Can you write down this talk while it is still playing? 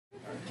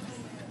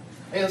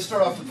Hey, let's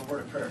start off with the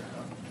word of prayer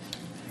now.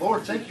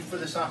 Lord, thank you for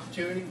this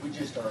opportunity. We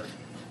just are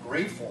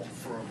grateful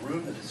for a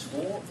room that is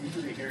full,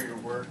 eager to hear your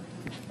word.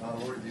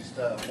 Lord, it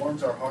just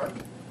warms our heart.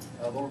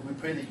 Lord, we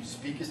pray that you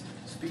speak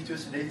to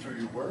us today through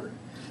your word.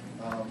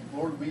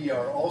 Lord, we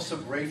are also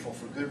grateful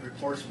for good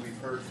reports that we've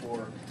heard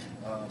for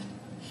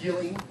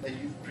healing that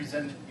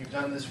you've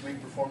done this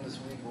week, performed this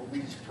week. Lord,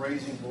 we just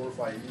praise you and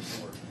glorify you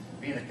for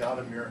being a God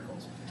of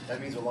miracles. That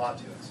means a lot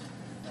to us.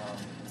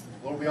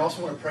 Lord, we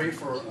also want to pray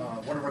for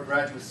one of our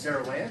graduates,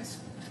 Sarah Lance.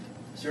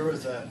 Sarah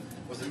was a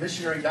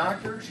missionary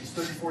doctor. She's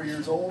 34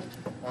 years old,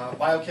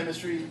 biology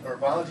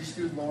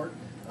student, Lord.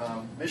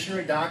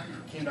 Missionary doctor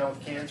who came down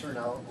with cancer,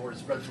 now, Lord,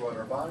 it's spread throughout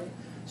her body.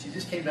 She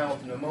just came down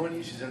with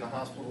pneumonia. She's in the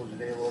hospital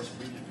today, Lord, so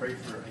we just pray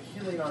for a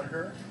healing on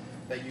her,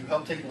 that you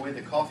help take away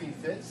the coughing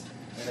fits,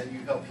 and that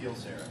you help heal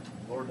Sarah.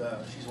 Lord,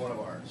 she's one of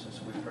ours,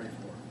 so we pray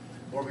for her.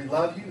 Lord, we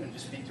love you, and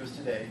just speak to us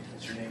today.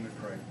 It's your name we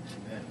pray.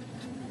 Amen.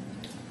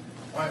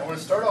 All right, I want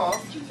to start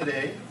off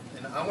today,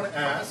 and I want to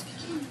ask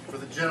for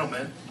the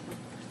gentleman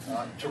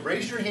to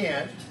raise your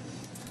hand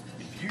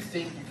if you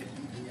think you can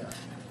beat me up.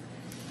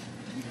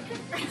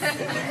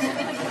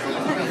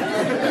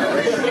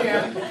 Raise your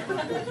hand.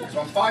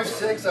 So I'm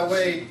 5'6", I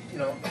weigh,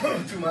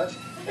 too much.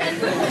 And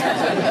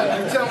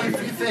you tell me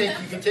if you think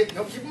you can take.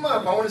 No, keep them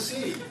up. I want to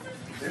see.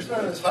 There's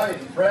none of this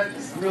hiding. Brad,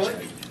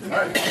 really? All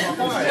right,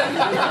 come on.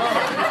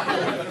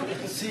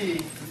 Let's see.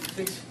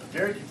 Thinks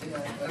Derek,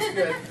 that's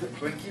good.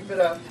 Go ahead and keep it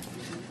up.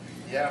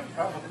 Yeah,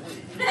 probably.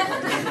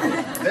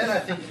 Then I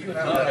think you and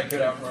I would have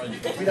outrun you.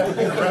 We'd have a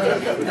good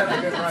round. We'd have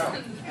a good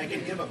round. I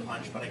can give a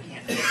punch, but I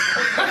can't.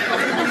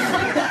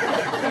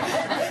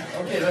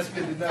 Okay, that's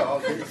good to know. I'll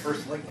take the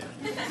first lick in.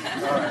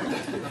 All right.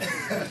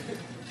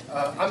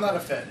 I'm not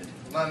offended.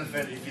 I'm not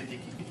offended if you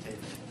think you can take it.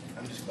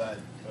 I'm just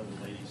glad other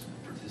ladies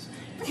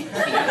participated.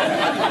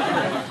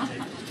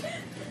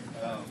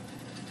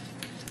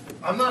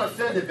 I'm not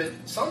offended, but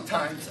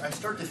sometimes I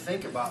start to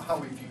think about how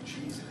we view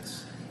Jesus.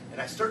 And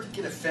I start to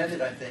get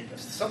offended, I think, of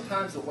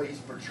sometimes the way he's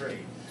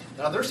portrayed.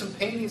 Now, there's some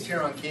paintings here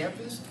on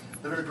campus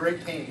that are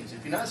great paintings.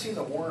 If you've not seen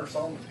the Warner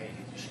Solomon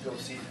paintings, you should go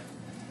see them.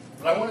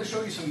 But I want to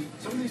show you some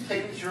of these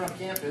paintings here on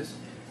campus.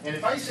 And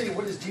if I say,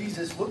 what does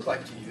Jesus look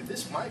like to you,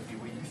 this might be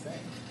what you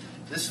think.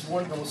 This is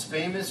one of the most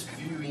famous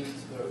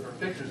viewings or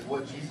pictures of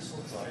what Jesus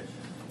looks like.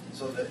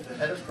 So the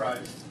head of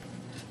Christ.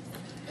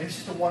 And it's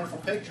just a wonderful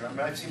picture. I mean,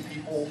 I've seen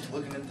people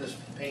looking at this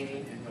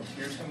painting and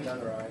tears coming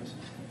down their eyes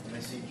when they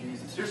see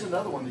Jesus. Here's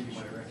another one that you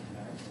might recognize.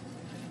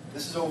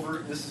 This is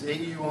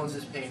AU owns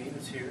this painting.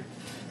 It's here.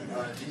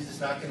 Jesus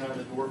knocking on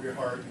the door of your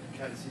heart. You can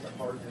kind of see the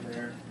heart in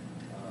there.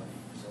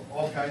 So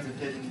all kinds of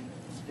hidden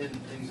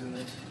things in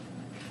this.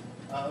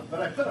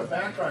 But I put a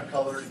background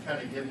color to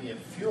kind of give me a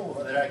feel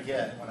that I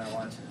get when I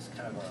watch this.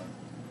 Kind of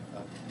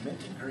a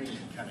minty green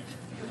kind of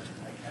feeling.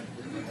 I kind of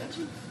get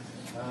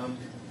that.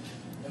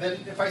 And then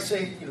if I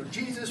say,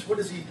 Jesus, what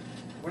does he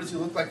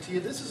look like to you?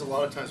 This is a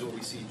lot of times what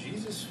we see.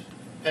 Jesus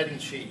petting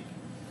sheep.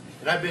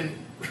 And I've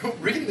been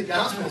reading the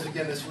Gospels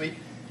again this week,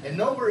 and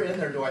nowhere in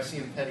there do I see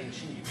him petting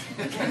sheep.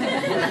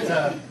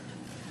 But,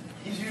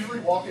 he's usually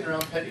walking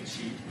around petting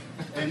sheep.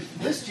 And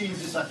this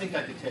Jesus, I think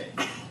I could take.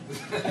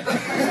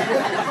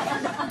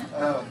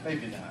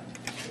 Maybe not.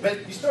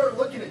 But you start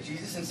looking at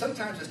Jesus, and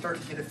sometimes I start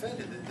to get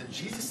offended. The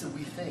Jesus that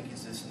we think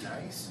is this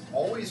nice,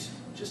 always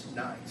just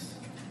nice.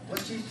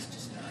 Was Jesus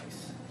just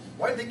nice?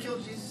 Why did they kill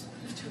Jesus?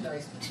 He's too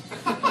nice.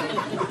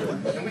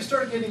 And we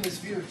start getting this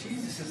view of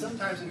Jesus, and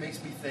sometimes it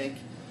makes me think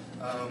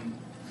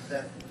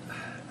that,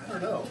 I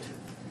don't know,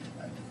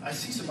 I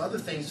see some other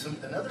things,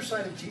 another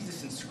side of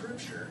Jesus in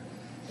Scripture,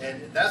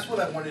 and that's what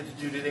I wanted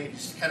to do today,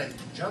 just kind of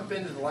jump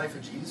into the life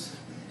of Jesus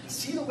and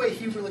see the way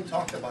he really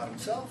talked about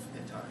himself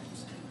at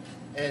times.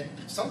 And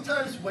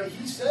sometimes what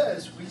he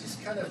says, we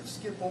just kind of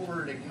skip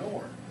over and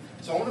ignore.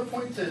 So I want to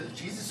point to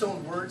Jesus'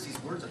 own words, these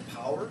words of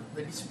power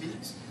that he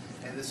speaks,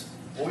 and this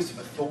voice of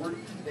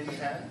authority that he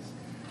has,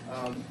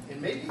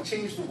 and maybe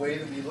change the way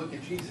that we look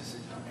at Jesus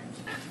at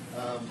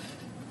times.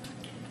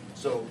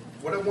 So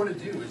what I want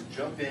to do is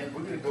jump in.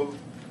 We're going to go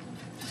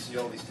see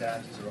all these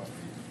tattoos are off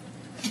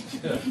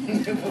for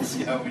you. We'll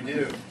see how we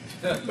do.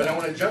 But I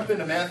want to jump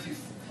into Matthew,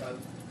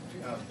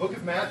 book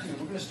of Matthew.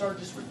 We're going to start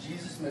just with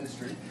Jesus'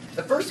 ministry.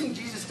 The first thing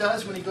Jesus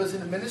does when he goes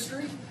into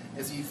ministry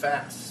is he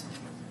fasts.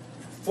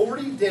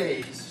 40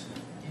 days,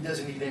 he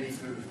doesn't eat any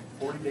food.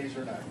 40 days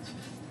or nights.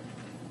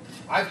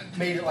 I've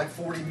made it like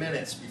 40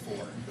 minutes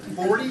before.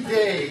 40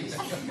 days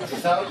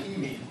without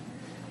eating.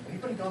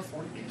 Anybody gone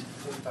 40 days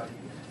without eating?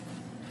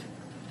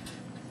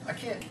 I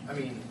can't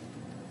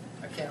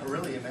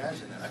really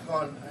imagine that. I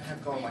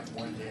have gone like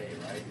one day,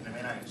 right?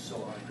 And I am so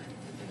hungry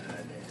at the end of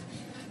that day.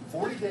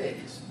 40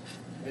 days.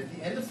 And at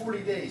the end of 40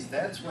 days,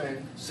 that's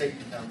when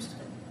Satan comes to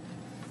him.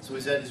 So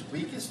he's at his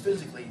weakest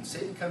physically, and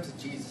Satan comes to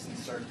Jesus and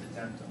starts to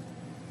tempt him.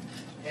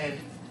 And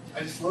I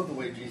just love the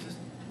way Jesus,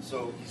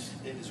 so he's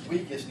at his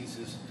weakest, and he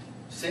says,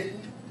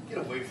 Satan, get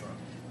away from him.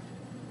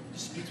 He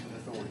speaks with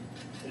authority.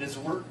 It is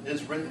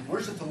written,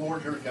 worship the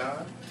Lord your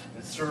God,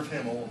 and serve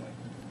him only.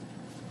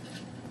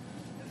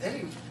 And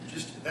then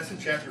that's in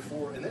chapter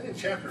 4. And then in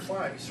chapter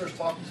 5, he starts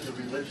talking to the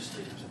religious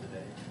leaders of the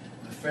day,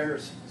 the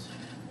Pharisees.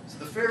 So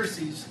the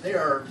Pharisees,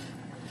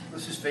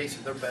 let's just face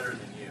it, they're better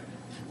than you.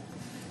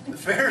 The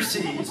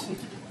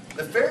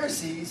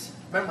Pharisees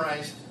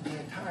memorized the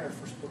entire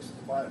first books of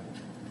the Bible.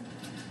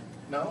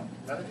 No?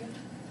 None of you?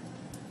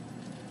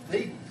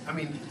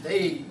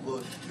 They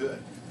look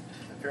good.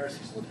 The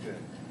Pharisees look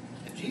good.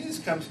 And Jesus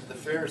comes to the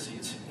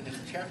Pharisees, and in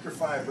chapter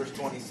 5, verse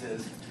 20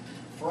 says,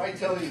 "For I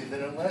tell you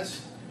that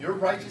unless your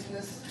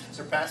righteousness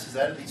surpasses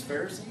that of these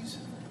Pharisees,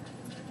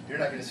 you're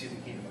not going to see the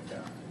kingdom of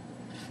God."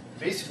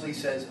 Basically, he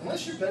says,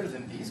 unless you're better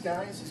than these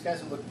guys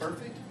that look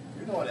perfect,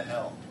 you're going to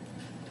hell.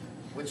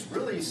 Which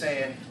really is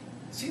saying,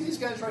 see these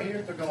guys right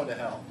here? They're going to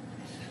hell.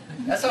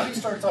 That's how he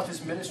starts off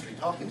his ministry,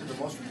 talking to the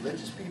most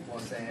religious people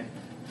and saying,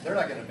 they're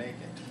not going to make it.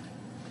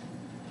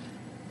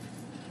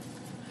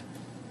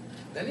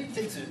 Then he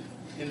takes it,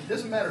 and it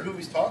doesn't matter who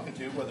he's talking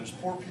to, whether it's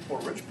poor people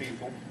or rich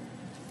people.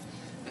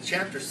 In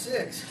chapter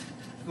 6,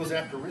 he goes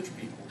after rich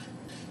people.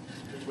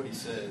 Here's what he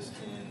says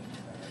in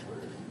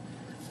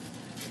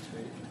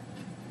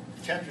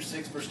chapter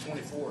 6, verse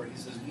 24. He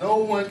says, "No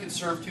one can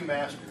serve two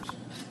masters.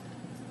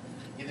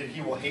 Either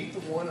he will hate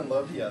the one and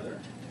love the other,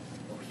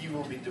 or he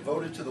will be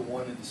devoted to the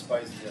one and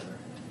despise the other.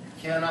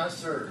 You cannot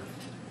serve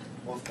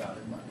both God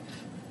and money."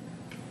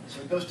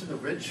 So he goes to the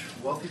rich,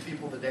 wealthy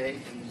people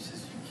today, and he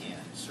says, you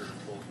can't serve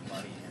both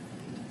money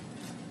and me.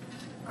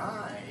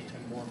 I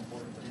am more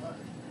important than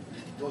money.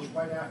 He goes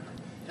right after him.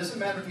 It doesn't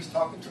matter if he's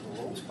talking to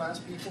the lowest class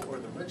people or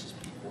the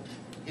richest people.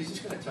 He's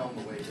just going to tell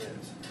them the way it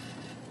is.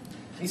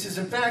 He says,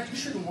 in fact, you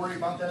shouldn't worry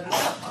about that at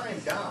all. I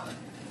am God.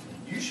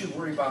 You should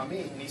worry about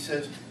me. And he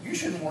says, you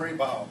shouldn't worry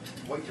about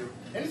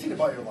anything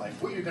about your life.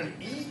 What you're going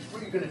to eat,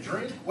 what you're going to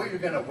drink, what you're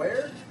going to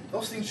wear.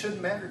 Those things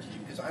shouldn't matter to you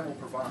because I will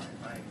provide.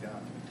 I am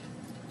God.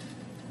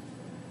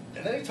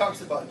 And then he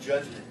talks about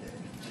Judgment Day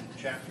in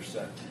chapter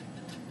 7.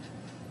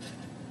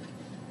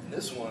 And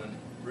this one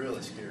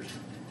really scares me.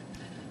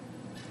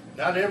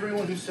 "Not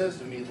everyone who says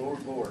to me,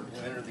 'Lord, Lord,' will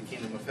enter the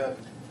kingdom of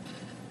heaven,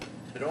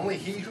 but only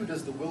he who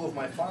does the will of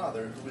my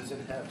Father who is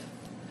in heaven.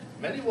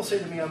 Many will say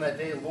to me on that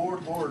day,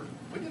 'Lord, Lord,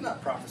 we did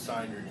not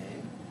prophesy in your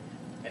name,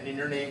 and in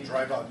your name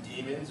drive out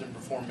demons and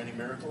perform many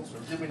miracles, or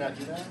did we not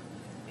do that?'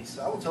 He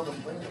said, I will tell them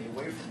plainly,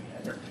 away from me,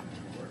 I never knew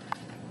you were."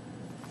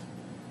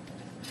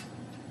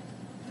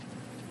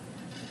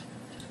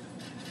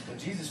 When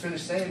Jesus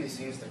finished saying these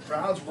things, the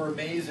crowds were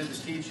amazed at his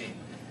teaching,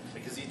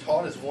 because he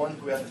taught as one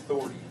who had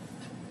authority,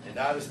 and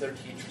not as their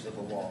teachers of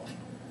the law.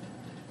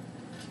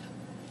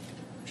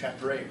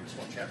 Chapter 8, we're just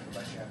going chapter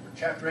by chapter.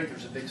 Chapter 8,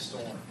 there's a big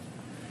storm.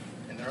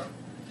 And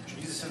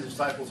Jesus and the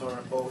disciples are on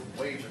a boat, and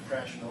waves are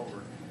crashing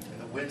over, and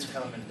the wind's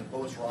coming, and the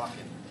boat's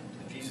rocking,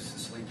 and Jesus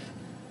is sleeping.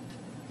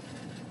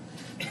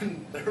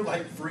 And they're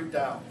like freaked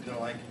out. And they're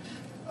like,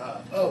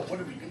 oh, what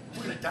are we doing?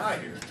 We're going to die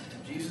here.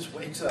 And Jesus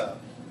wakes up,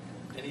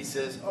 and he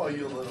says, "Oh,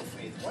 you little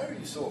faith, why are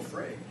you so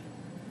afraid?"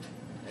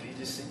 And he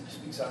just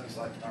speaks out, and he's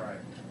like, all right.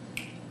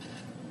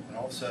 And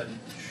all of a sudden,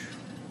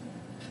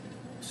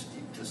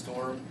 the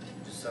storm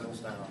just settles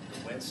down.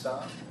 The wind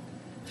stops,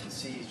 and the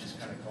seas just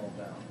kind of calm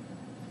down.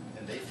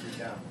 And they freak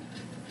out.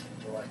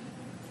 They're like,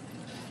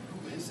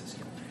 who is this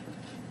guy?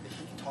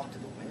 He can talk to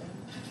the wind,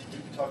 he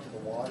can talk to the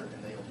water,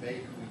 and they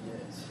obey who he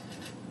is.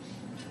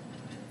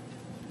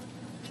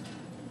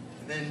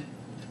 And then,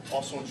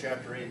 also in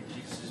chapter 8,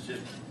 Jesus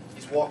is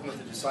he's walking with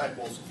the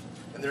disciples,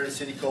 and they're in a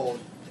city called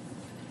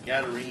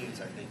Gadarenes,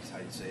 I think is how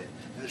you say it.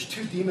 And there's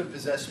two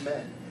demon-possessed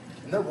men.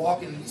 And they're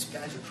walking, and these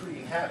guys are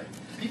creating havoc.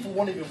 People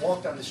won't even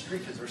walk down the street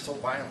because they're so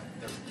violent.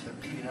 They're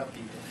beating up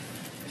people.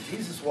 And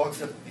Jesus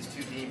walks up to these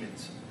two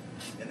demons,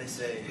 and they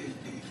say,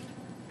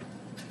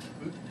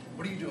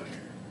 what are you doing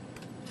here?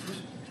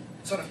 Who's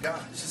Son of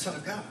God? It's the Son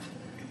of God.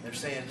 And they're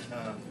saying,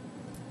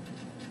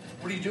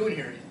 what are you doing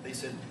here? They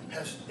said,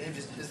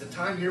 is the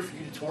time here for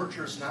you to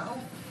torture us now?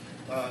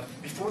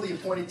 Before the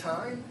appointed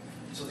time?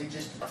 So they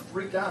just are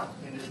freaked out.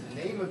 And in the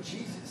name of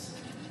Jesus,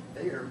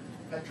 they are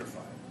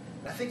petrified.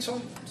 And I think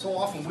so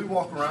often we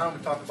walk around,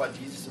 we talk about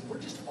Jesus, and we're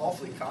just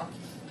awfully cocky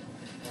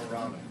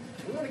around him.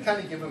 We want to kind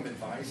of give him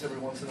advice every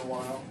once in a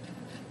while.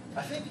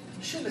 I think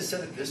you shouldn't have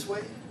said it this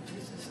way,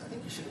 Jesus. I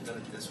think you should have done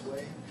it this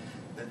way.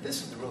 That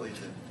this is really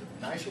the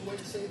nicer way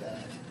to say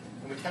that.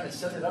 And we kind of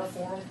set it up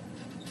for him.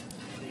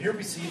 And here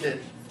we see that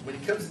when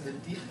he comes to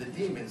the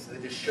demons, they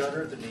just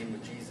shudder at the name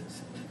of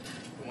Jesus.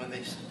 And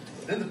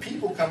then the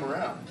people come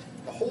around.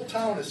 The whole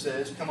town, it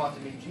says, come out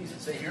to meet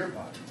Jesus. They hear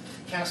about it.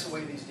 He casts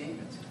away these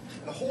demons.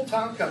 And the whole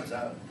town comes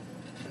out.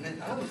 And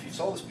then, I don't know if you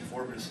saw this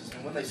before, but it says,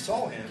 and when they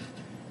saw him,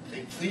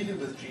 they pleaded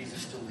with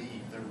Jesus to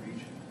leave their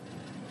region.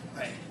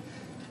 Like,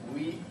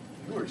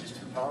 you are just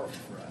too powerful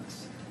for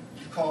us.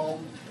 You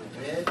calm the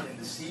wind and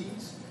the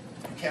seas.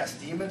 You cast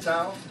demons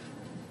out.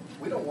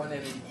 We don't want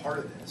any part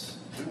of this.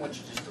 We want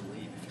you just to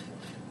leave if you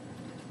want.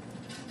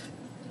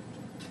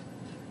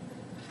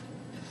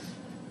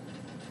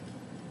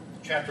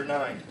 Chapter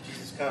 9,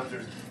 Jesus comes.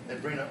 They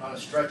bring on a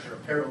stretcher a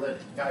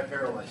paralytic, guy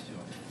paralyzed to him.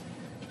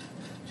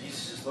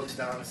 Jesus just looks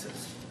down and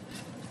says,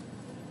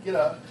 get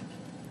up,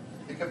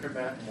 pick up your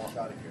mat, and walk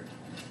out of here.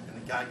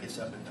 guy gets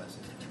up and does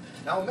it.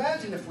 Now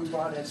imagine if we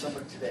brought in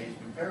somebody today who's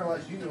been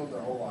paralyzed, you know them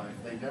their whole life,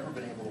 they've never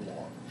been able to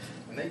walk.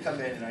 And they come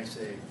in and I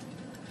say,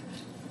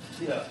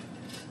 get up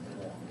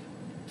and walk.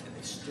 And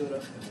they stood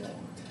up and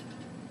walked.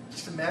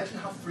 Just imagine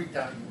how freaked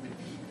out you would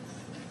be.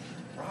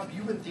 Rob,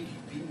 you wouldn't think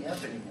you'd beat me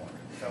up anymore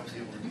if I was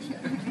able to do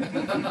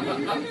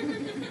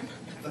that.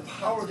 The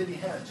power that he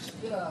had,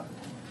 just get up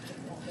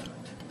and walk out.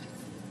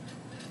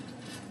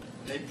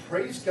 And they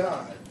praised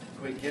God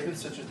who had given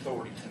such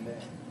authority to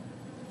men.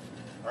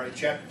 All right,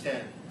 chapter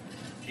 10.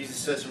 Jesus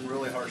says some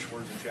really harsh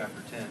words in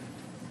chapter 10.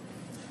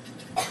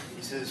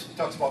 He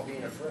talks about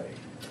being afraid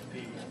of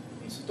people.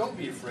 He says, don't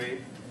be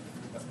afraid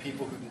of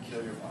people who can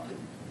kill your body.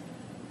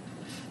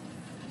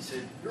 He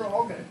said, you're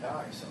all going to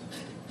die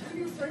someday. What are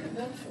you afraid of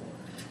them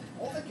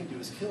for? All they can do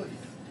is kill you.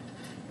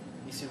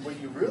 He said, what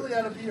you really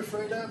ought to be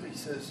afraid of, he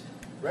says,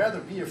 rather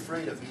be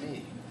afraid of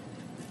me,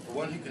 the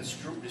one who can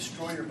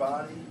destroy your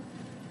body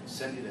and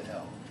send you to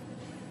hell.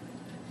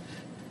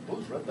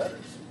 Those red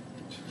letters.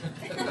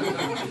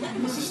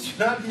 He says,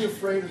 do not be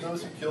afraid of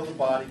those who kill the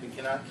body but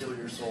cannot kill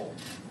your soul.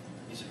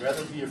 He said,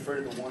 rather be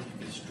afraid of the one who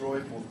can destroy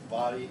both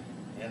body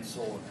and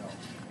soul in hell.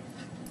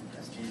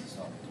 That's Jesus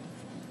talking.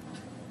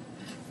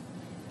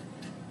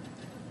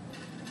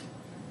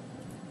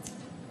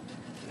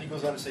 And he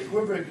goes on to say,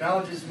 whoever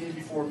acknowledges me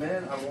before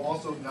men, I will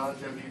also acknowledge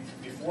him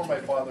before my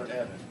Father in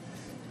heaven.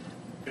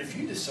 But if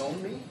you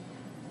disown me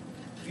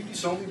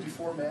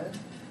before men,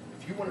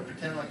 if you want to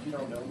pretend like you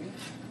don't know me,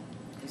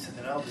 he said,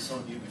 then I'll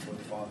disown you before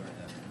the Father in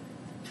heaven.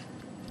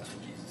 That's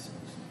what Jesus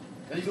says.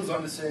 Then he goes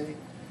on to say,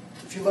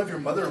 if you love your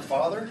mother and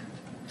father,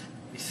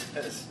 he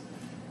says,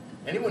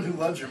 anyone who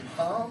loves your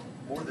mom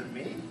more than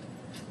me,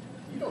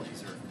 you don't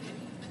deserve me.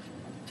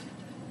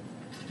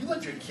 You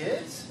love your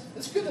kids?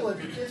 It's good to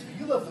love your kids, but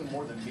you love them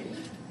more than me.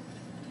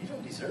 You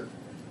don't deserve me.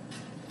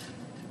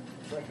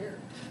 It's right here.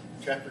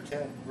 Chapter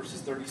 10,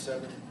 verses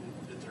 37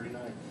 to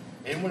 39.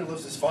 Anyone who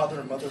loves his father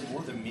and mother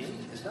more than me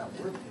is not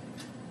worthy of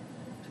me.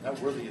 Not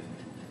worthy of me.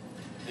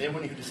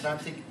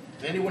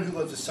 Anyone who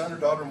loves his son or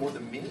daughter more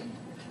than me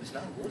is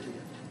not worthy of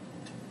me.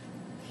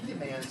 He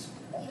demands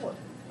all of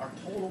it, our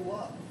total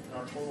love and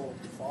our total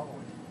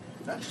following.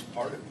 Not just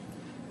part of it.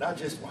 Not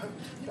just, well,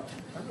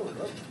 I really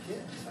love my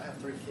kids. I have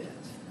 3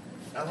 kids.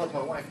 And I love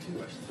my wife too.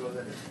 I should throw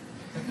that in.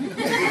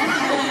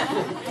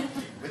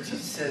 But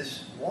Jesus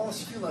says,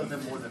 Wallace, if you love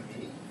them more than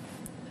me,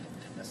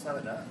 that's not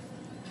enough.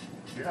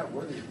 You're not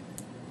worthy of me.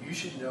 You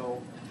should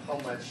know how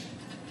much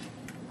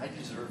I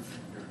deserve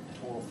your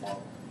total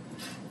following.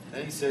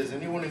 Then he says,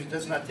 anyone who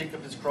does not take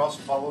up his cross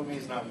and follow me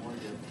is not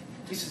worthy of me.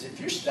 He says, if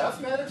your stuff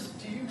matters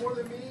to you more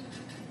than me,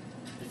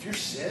 if your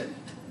sin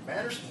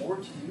matters more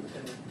to you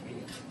than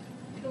me,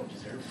 you don't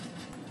deserve me.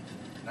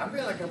 And I'm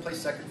not going to play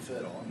second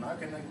fiddle. I'm not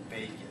going to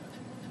beg you.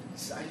 He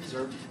said, I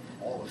deserve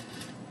all of you.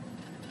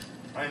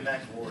 I am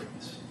that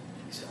glorious.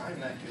 He said, I am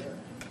that good.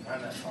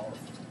 I'm that powerful.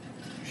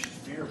 You should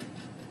fear me.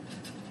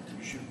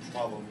 You should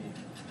follow me.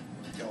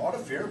 You ought to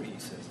fear me, he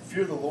says.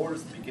 Fear the Lord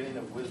is the beginning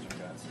of wisdom,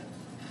 God says.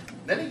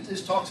 Then he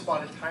just talks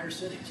about entire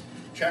cities.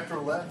 Chapter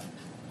 11,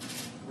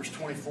 verse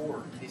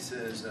 24, he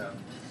says,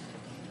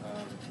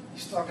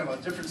 he's talking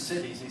about different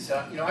cities. He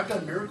said, I've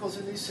done miracles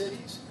in these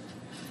cities,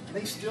 and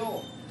they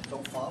still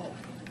don't follow me.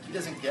 He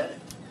doesn't get it.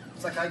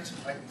 It's like I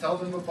tell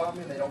them about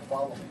me, and they don't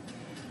follow me.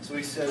 So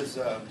he says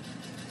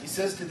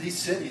to these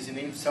cities, he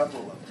names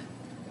several of them,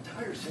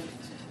 entire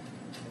cities.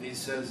 And he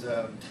says,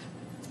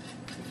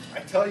 I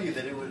tell you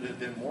that it would have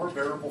been more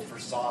bearable for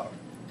Sodom,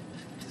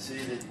 the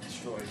city that he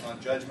destroyed, on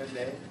Judgment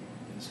Day,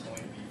 than it's going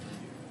to be for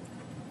you.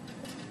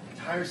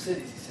 Entire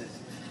cities, he says,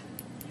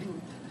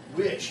 you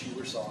wish you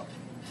were Sodom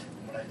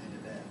and what I did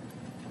to them,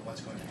 and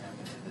what's going to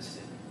happen to this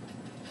city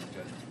on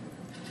Judgment Day.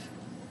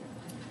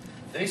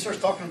 Then he starts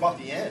talking about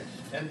the end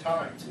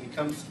times, and he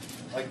comes,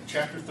 like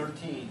chapter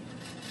 13,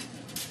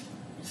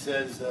 he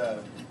says, this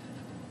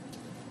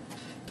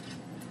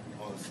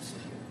is so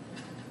good.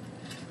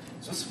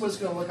 So this is what it's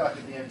going to look like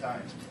at the end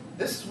times.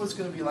 This is what it's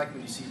going to be like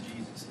when you see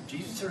Jesus. If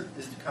Jesus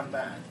is to come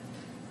back,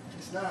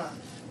 it's not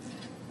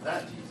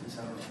that Jesus.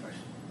 I don't know if I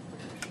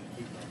should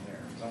keep it on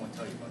there, because I want to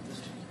tell you about this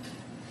Jesus.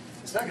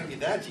 It's not going to be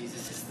that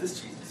Jesus, it's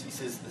this Jesus. He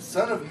says, the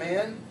Son of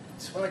Man,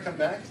 so when I come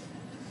back,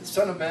 the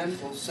Son of Man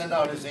will send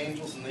out his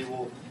angels, and they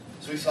will,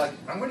 so he's like,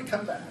 I'm going to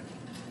come back.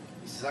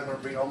 He says, I'm going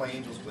to bring all my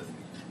angels with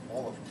me,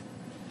 all of them.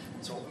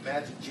 So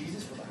imagine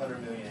Jesus with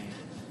 100 million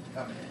angels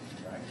coming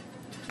in, right?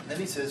 And then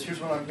he says, here's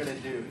what I'm going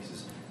to do. He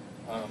says,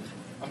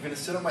 I'm going to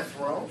sit on my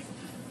throne.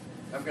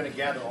 I'm going to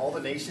gather all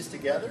the nations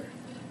together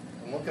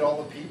and look at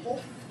all the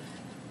people.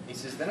 He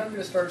says, then I'm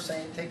going to start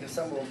taking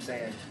some of them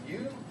saying,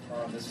 you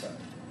are on this side.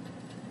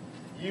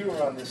 You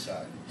are on this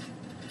side.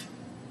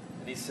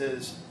 And he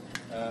says,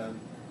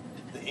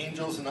 the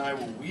angels and I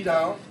will weed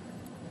out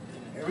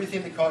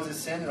everything that causes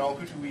sin and all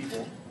who do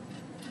evil.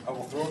 I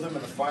will throw them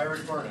in the fiery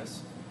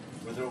furnace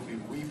where there will be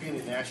weeping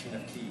and gnashing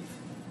of teeth.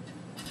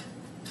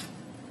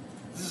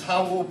 This is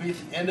how it will be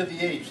at the end of the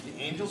age. The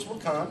angels will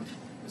come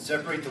and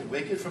separate the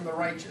wicked from the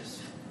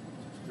righteous.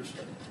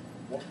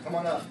 Come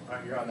on up. All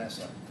right, you're on that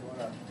side. Come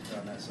on up. You're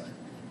on that side.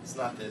 It's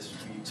not this,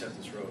 we accept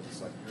this road.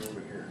 It's like, you're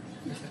over here.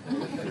 You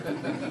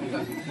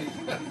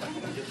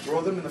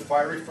throw them in the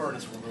fiery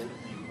furnace where they'll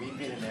be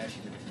weeping and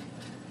gnashing of teeth.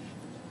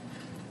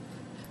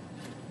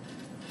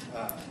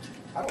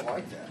 I don't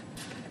like that.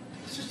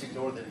 Let's just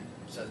ignore that he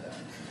said that.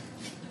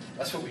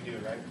 That's what we do,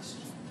 right?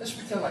 Let's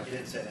pretend like he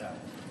didn't say that.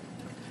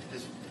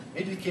 Because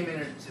maybe you came in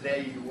here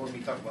today, you wanted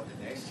me to talk about the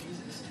next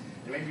Jesus,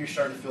 and maybe you're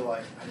starting to feel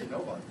like, I didn't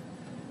know about that.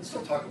 Let's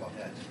don't talk about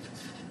that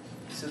Jesus.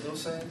 He said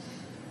those things.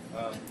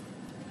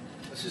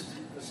 Let's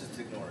just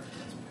ignore it.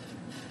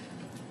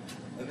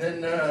 And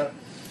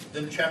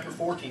then chapter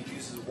 14,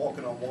 Jesus is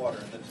walking on water,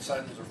 and the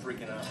disciples are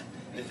freaking out.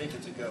 And they think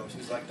it's a ghost.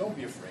 He's like, don't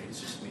be afraid.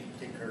 It's just me.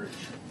 Take courage.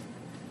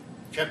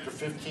 Chapter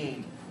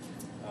 15,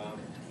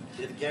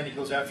 again, he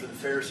goes after the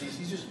Pharisees.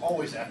 He's just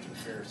always after the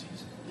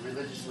Pharisees, the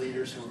religious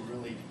leaders who are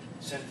really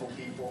sinful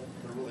people.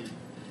 They're really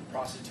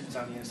prostitutes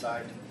on the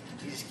inside. And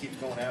he just keeps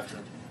going after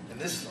them. And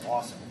this is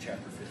awesome in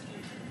chapter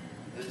 15.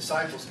 The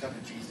disciples come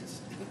to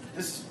Jesus.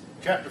 This is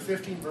chapter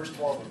 15, verse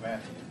 12 of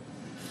Matthew.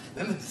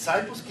 Then the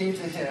disciples came to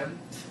him,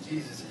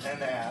 Jesus,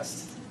 and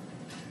asked,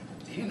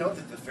 do you know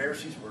that the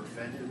Pharisees were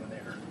offended when they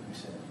heard what you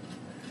said?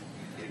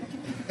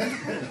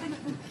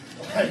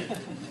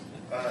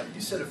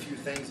 You said a few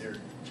things there,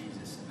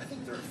 Jesus. I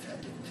think they're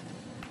offended.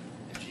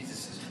 And Jesus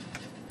says,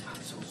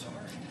 I'm so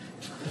sorry.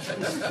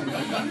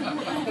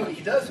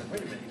 He doesn't.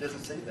 Wait a minute. He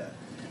doesn't say that.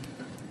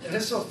 And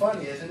it's so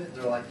funny, isn't it?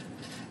 They're like,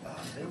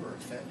 they were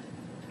offended.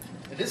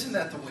 And isn't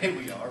that the way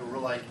we are? We're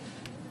like,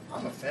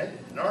 I'm offended.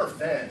 And our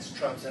offense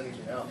trumps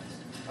anything else.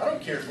 I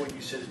don't care if what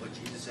you said is what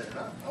Jesus said or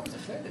not. I was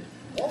offended.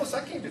 Wallace,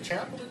 I came to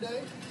chapel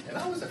today, and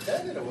I was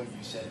offended at what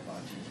you said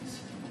about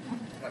Jesus.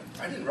 Like,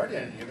 I didn't write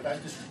any of it.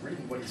 I'm just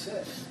reading what he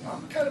said.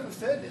 I'm kind of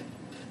offended.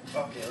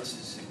 Okay, let's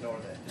just ignore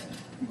that then.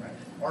 Right?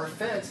 Our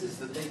offense is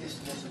the biggest,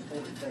 most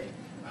important thing.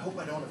 I hope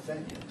I don't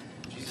offend you.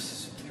 Jesus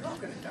says, you're not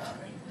going to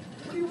die.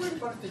 What are you worried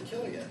about if they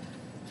kill you?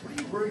 What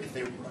are you worried if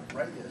they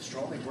write you a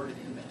strongly worded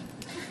email?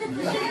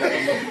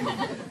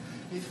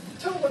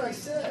 Tell him what I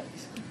said. He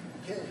said,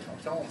 okay, I'll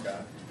tell him,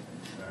 God.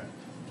 All right.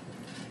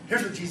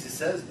 Here's what Jesus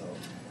says, though.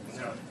 You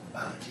know,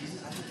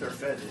 Jesus, I think they're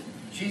offended.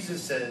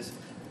 Jesus says,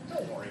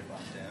 don't worry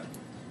about them.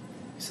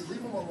 He said,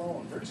 leave them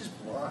alone. They're just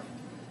blind.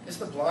 It's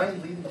the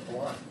blind leading the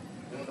blind.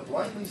 And when the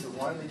blind leads the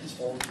blind, they just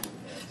fall into a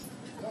pit.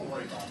 Don't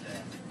worry about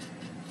them.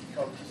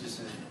 Oh, Jesus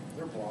said,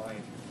 they're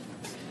blind.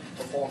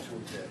 They'll fall into a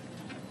pit.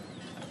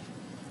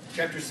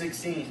 Chapter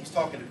 16, he's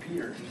talking to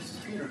Peter. And he says,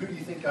 Peter, who do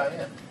you think I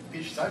am?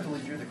 Peter says, I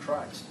believe you're the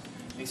Christ.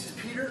 And he says,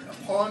 Peter,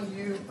 upon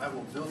you I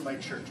will build my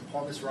church.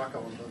 Upon this rock I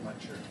will build my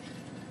church.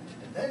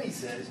 And then he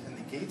says, and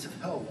the gates of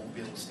hell won't be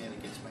able to stand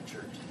against my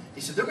church.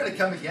 He said, they're going to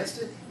come against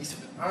it. He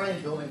said, but I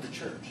am building the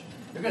church.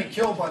 They're going to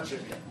kill a bunch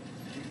of you.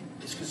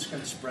 It's just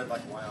going to spread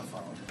like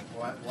wildfire.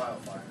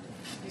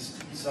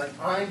 He's like,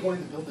 I'm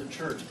going to build a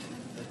church.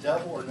 The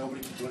devil or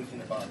nobody can do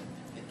anything about it.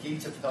 The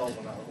gates of hell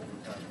will not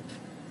overcome it.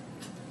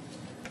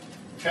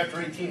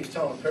 Chapter 18, he's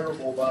telling a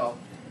parable about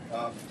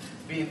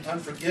being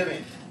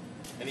unforgiving.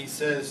 And he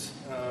says,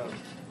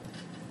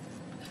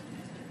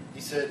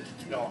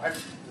 you know,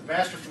 the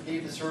master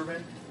forgave the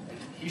servant, and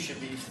he should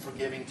be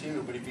forgiving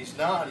too. But if he's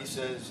not, he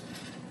says,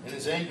 in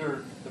his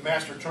anger, the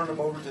master turned him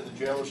over to the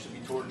jailers to be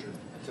tortured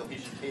until he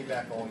should pay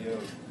back all he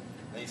owed.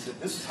 And he said,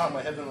 this is how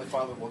my heavenly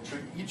Father will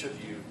treat each of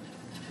you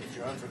if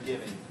you're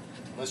unforgiving,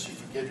 unless you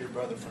forgive your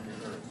brother from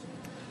your earth.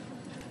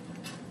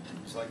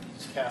 It's like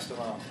he's cast him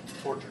out,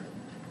 tortured him.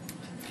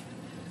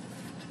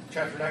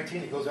 Chapter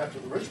 19, he goes after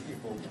the rich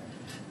people again.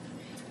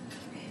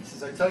 He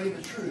says, I tell you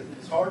the truth, it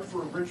is hard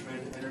for a rich man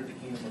to enter the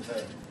kingdom of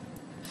heaven.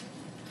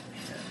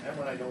 Man, that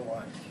one I don't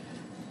like.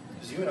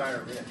 Because you and I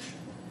are rich.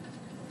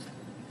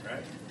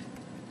 Right?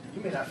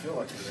 You may not feel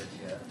like you're rich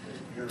yet, but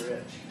you're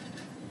rich.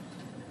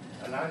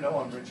 And I know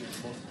I'm richer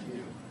than most of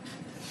you.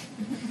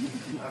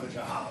 I have a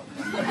job.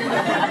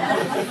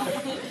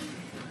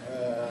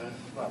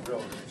 Not real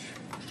rich,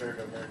 compared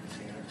to American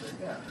standards, but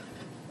yeah,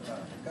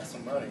 I've got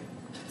some money.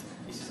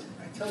 He says,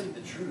 I tell you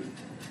the truth.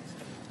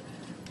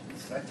 He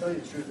says, I tell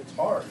you the truth, it's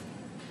hard.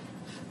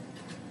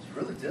 It's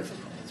really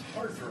difficult. It's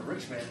hard for a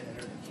rich man to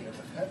enter the kingdom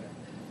of heaven.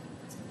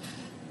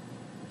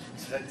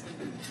 He says,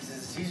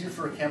 it's easier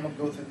for a camel to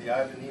go through the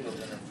eye of a needle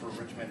than for a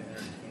rich man to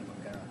enter the kingdom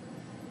of God.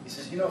 He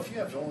says, you know, if you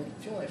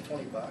only have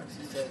 20 bucks,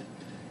 he said,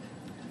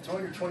 throw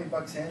your 20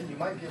 bucks in, you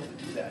might be able to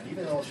do that,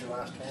 even though it's your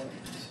last 20. He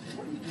said,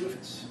 what do you do if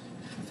it's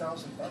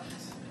 2,000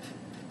 bucks?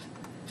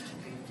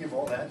 Can you give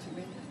all that to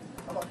me?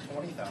 How about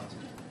 20,000? Or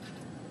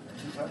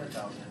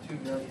 200,000? Or 2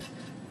 million?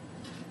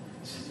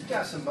 He says, you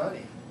got some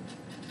money.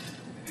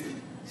 He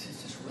says,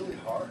 it's just really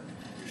hard.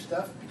 Your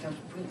stuff becomes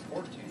pretty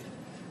important to you.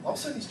 All of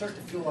a sudden you start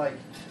to feel like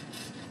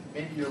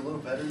maybe you're a little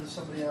better than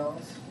somebody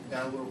else.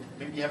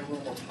 Maybe you have a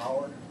little more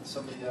power than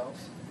somebody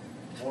else,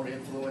 more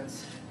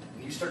influence,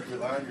 and you start to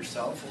rely on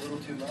yourself a little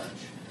too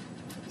much.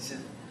 He said,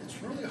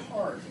 it's really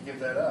hard to give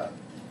that up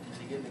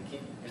to get in the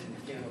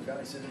kingdom of God.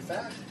 He said, in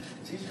fact,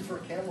 it's easier for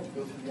a camel to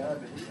go through the eye of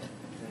a needle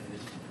than it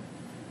is.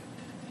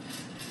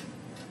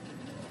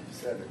 He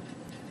said it.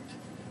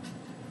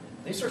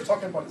 Then he starts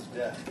talking about his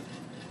death.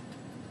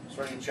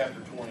 starting in chapter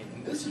 20.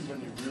 And this is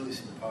when you really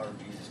see the power of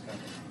Jesus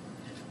coming.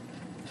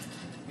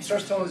 He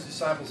starts telling his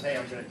disciples, hey,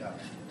 I'm going to die.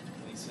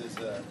 And he says,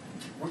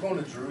 we're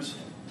going to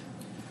Jerusalem.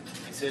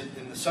 He said,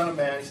 and the Son of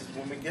Man, he says,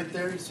 when we get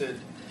there, he said,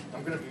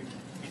 I'm going to be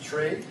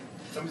betrayed.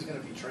 Somebody's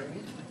going to betray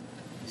me.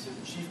 He said,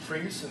 the chief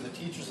priests and the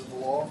teachers of the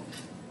law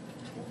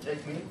will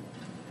take me.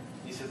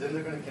 He said, then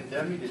they're going to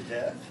condemn me to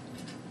death.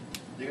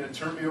 They're going to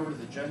turn me over to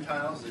the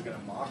Gentiles. They're going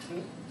to mock me.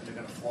 And they're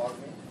going to flog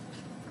me.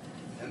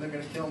 And they're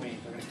going to kill me.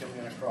 They're going to kill me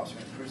on a cross. They're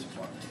going to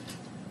crucify me.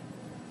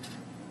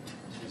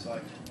 So he's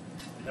like,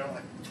 and they're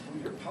like,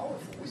 well, you're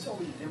powerful. We saw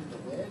what you did with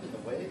the wind and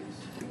the waves.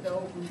 We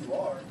know who you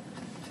are.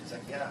 He's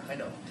like, yeah, I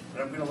know.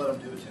 But I'm going to let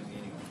them do it to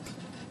me anyways.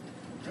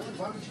 Really?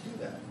 Why would you do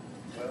that?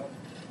 Well,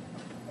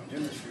 I'm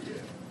doing this for you.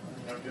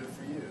 I'm doing it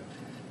for you.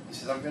 He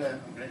says, I'm gonna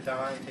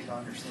die and take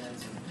on your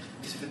sins. And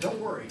he said, but don't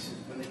worry. He said,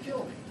 when they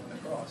kill me on the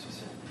cross, he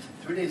said,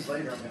 3 days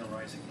later, I'm going to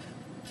rise again.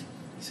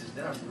 He says,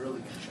 then I'm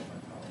really going to show my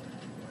power.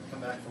 I'm going to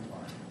come back from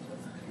life.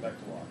 Come back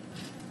to life.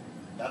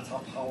 That's how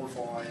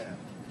powerful I am.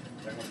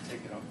 I'm going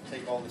to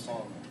take all this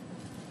on me.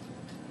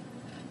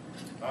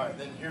 All right,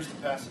 then here's the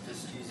passage of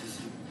Jesus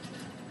in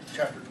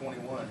chapter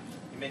 21.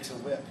 He makes a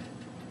whip.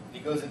 And he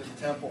goes into the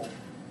temple,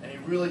 and he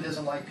really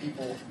doesn't like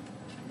people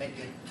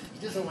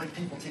he doesn't like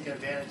people taking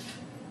advantage,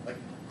 like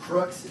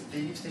crooks and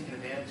thieves taking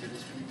advantage of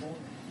his people.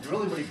 And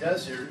really what he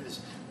does here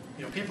is,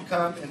 people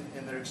come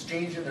and they're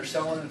exchanging, they're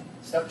selling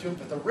stuff to him,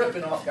 but they're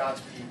ripping off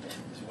God's people,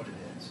 is what it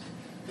is.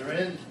 They're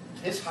in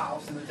his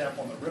house in the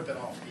temple, and they're ripping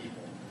off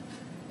people.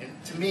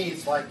 And to me,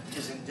 it's like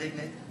his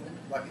indignant,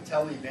 like a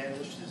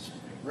televangelist just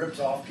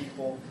rips off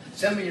people.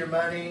 Send me your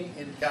money,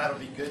 and God will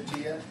be good to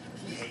you.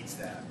 He hates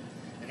that.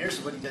 And here's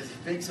what he does. He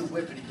makes a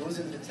whip, and he goes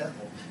into the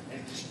temple,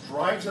 and he just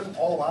drives them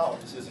all out,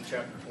 it says in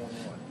chapter 21.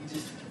 He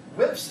just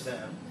whips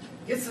them,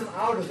 gets them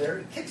out of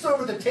there, kicks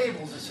over the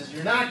tables, and says,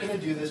 you're not going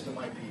to do this to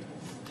my people.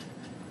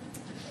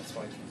 That's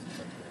why Jesus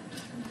right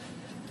there.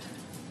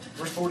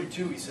 Verse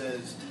 42, he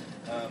says,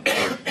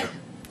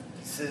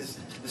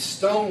 the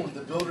stone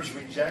the builders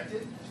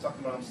rejected, he's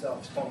talking about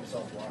himself, he's calling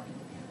himself Rocky.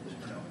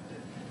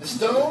 The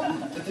stone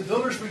that the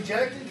builders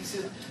rejected, he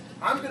said,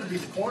 I'm going to be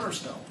the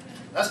cornerstone.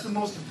 That's the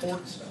most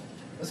important stone.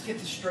 Let's get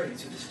this straight. He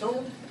said, the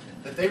stone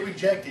that they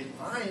rejected,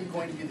 I am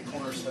going to be the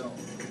cornerstone.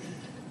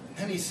 And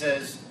then he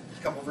says,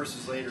 a couple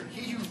verses later,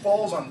 he who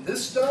falls on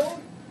this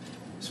stone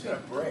is going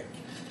to break.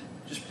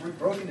 Just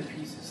broken to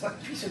pieces. It's like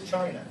a piece of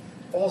china.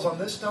 Falls on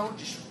this stone,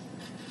 just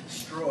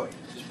destroyed.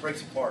 Just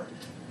breaks apart.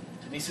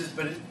 And he says,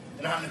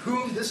 and on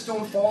whom this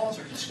stone falls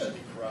are just going to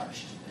be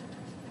crushed.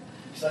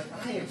 He's like,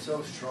 I am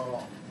so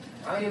strong.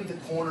 I am the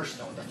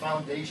cornerstone, the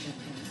foundation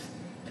piece.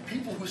 And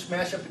people who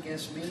smash up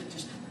against me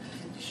just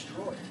get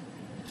destroyed.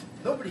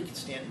 Nobody can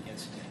stand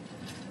against me.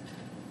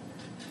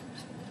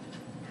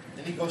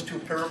 Then he goes to a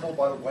parable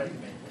about a wedding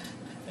banquet.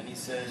 And he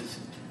says,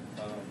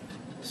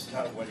 this is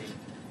not a wedding.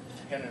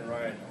 Ken and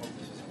Ryan, I hope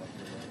this isn't like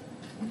your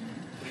wedding.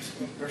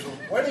 But there's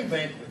a wedding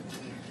banquet.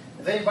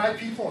 And they invite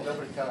people and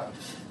nobody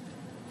comes.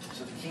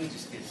 So the king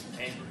just gets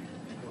angry.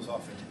 He goes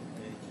off and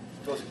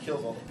he goes and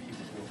kills all the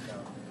people who will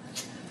come.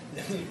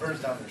 And then he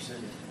burns down their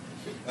city.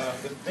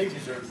 The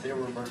babies they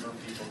were murdering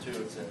people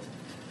too, it says.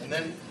 And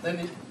then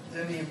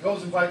he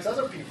goes and invites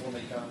other people and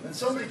they come. And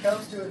somebody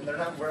comes to it and they're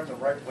not wearing the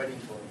right wedding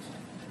clothes.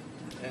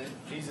 And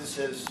Jesus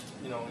says,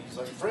 he's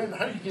like, friend,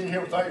 how did you get in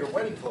here without your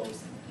wedding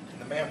clothes?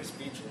 And the man was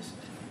speechless.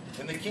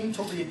 And the king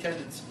told the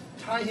attendants,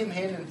 tie him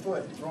hand and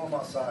foot and throw him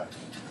outside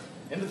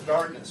into the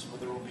darkness where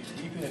there will be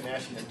weeping and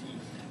gnashing of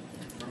teeth.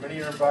 For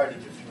many are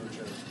invited, but few are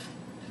chosen.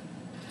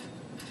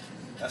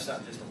 That's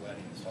not just a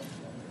wedding, it's talking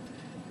about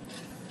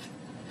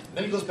it.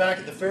 Then he goes back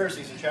at the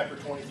Pharisees in chapter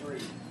 23.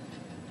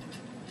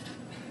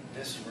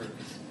 This is where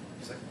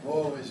he's like,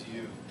 woe is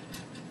you.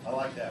 I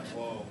like that,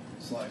 whoa.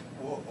 It's like,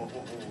 whoa, whoa,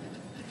 whoa,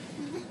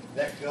 whoa.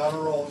 That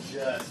guttural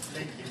just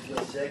make you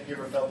feel sick. You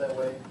ever felt that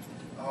way?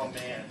 Oh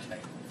man, I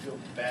feel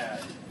bad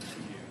for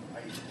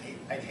you.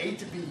 I'd hate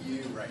to be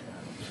you right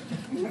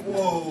now.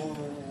 Whoa,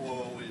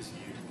 woe is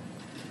you.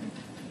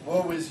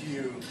 Woe is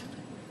you,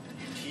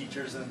 you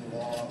teachers in the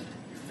law,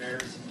 you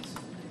Pharisees,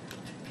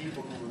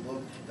 people who would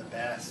look the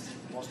best,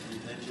 most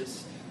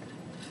religious.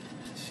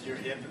 You're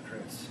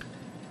hypocrites.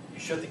 You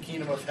shut the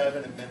kingdom of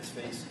heaven in men's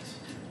faces.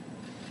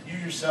 You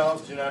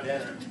yourselves do not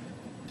enter.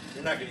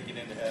 You're not going to get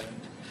into heaven.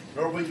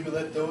 Nor will you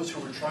let those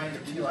who are trying to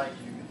be like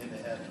you into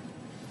heaven.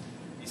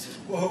 He says,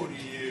 woe to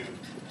you, you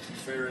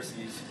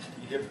Pharisees,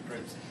 you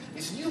hypocrites.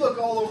 He said, you look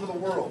all over the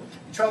world.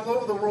 You travel all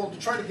over the world to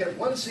try to get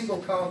one single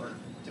convert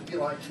to be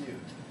like you.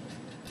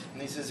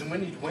 And he says, and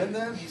when you win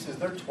them, he says,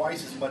 they're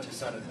twice as much a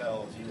son of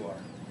hell as you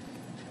are.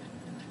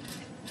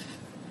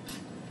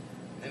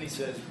 And then he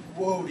says,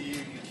 woe to you,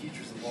 you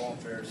teachers of law and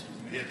Pharisees,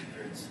 you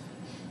hypocrites.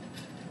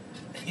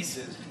 And he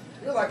says,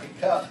 you're like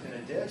a cup in a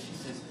dish. He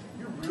says,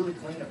 you're really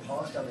clean and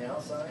polished on the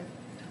outside,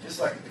 just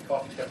like the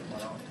coffee cup in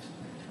my office.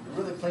 You're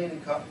really clean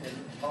and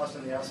polished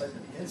on the outside,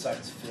 but the inside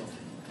is filthy.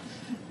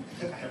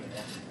 I haven't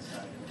washed the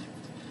inside.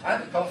 I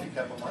have a coffee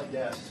cup on my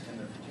desk in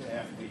the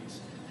 2.5 weeks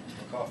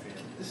for coffee.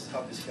 This is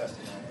how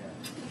disgusting I am.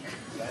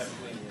 I haven't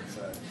cleaned the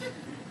inside.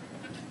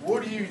 Woe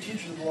to you,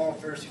 teachers of the law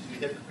and Pharisees, you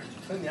hypocrites!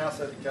 You clean the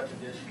outside of the cup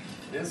and dish,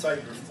 but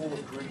inside you're full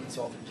of greed and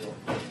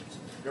self-indulgence.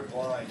 You're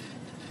blind.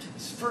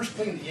 It's first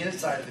clean the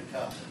inside of the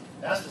cup.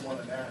 That's the one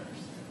that matters,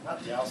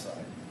 not the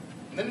outside.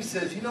 And then he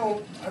says, you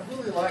know, I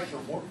really like the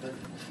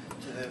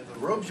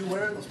robes you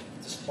wear,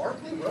 the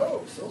sparkling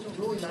robes. Those are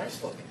really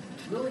nice looking,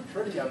 really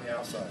pretty on the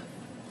outside.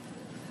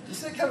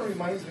 This kind of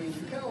reminds me,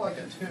 you're kind of like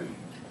a tomb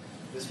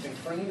that's been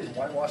cleaned and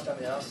whitewashed on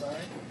the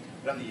outside,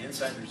 but on the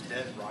inside there's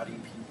dead, rotting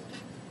people,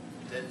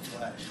 dead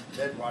flesh,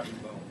 dead, rotting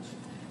bones.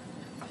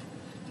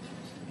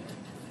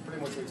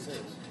 Pretty much what it says.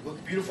 It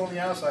looks beautiful on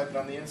the outside, but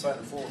on the inside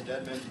they're full of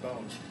dead men's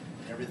bones.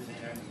 Everything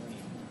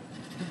unclean.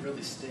 You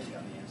really stink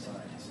on the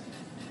inside.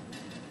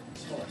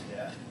 You smell like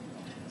death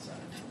on the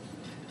inside.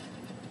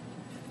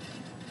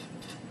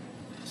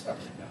 It's not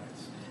very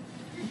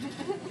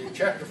nice. In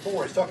chapter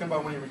 4, he's talking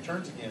about when he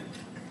returns again.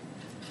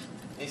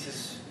 And he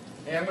says,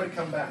 hey, I'm going to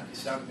come back. He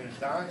said, I'm going to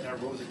die, and I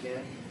rose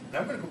again, and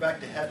I'm going to go back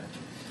to heaven.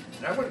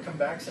 And I'm going to come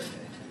back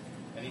someday.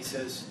 And he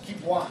says,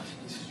 keep watch.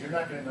 He says, you're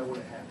not going to know when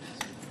it happens.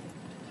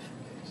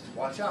 Okay, he says,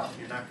 watch out.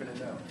 You're not going to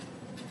know.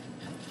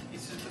 He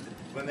says, but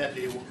when that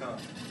day will come.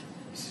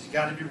 He says, you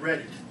got to be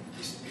ready.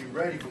 He says, be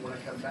ready for when I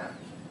come back.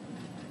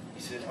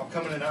 He said, I'll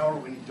come in an hour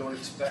when you don't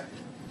expect it.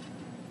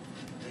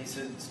 And he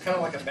said, it's kind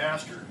of like a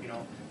master, you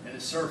know, and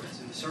his servants.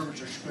 And the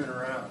servants are screwing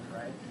around,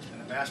 right?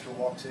 And the master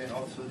walks in,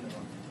 all of a sudden, they're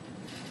like,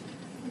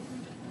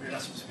 you're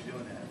not supposed to be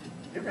doing that.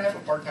 You ever have a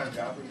part-time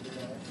job where you do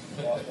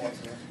that?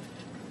 Walks in.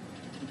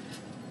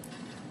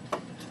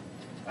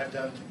 I've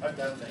done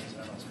things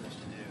that I'm not supposed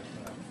to do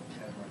when I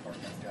have my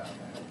part-time job.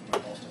 I hope my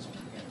boss doesn't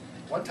work again.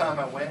 One time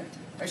I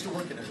used to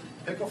work in a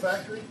pickle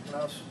factory when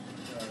I was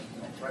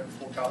right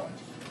before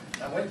college.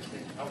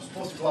 I was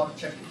supposed to go out and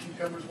check the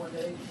cucumbers one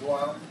day. You go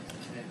out,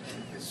 and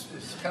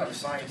it's kind of a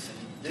science thing.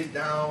 You dig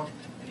down,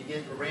 and you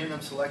get a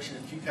random selection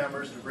of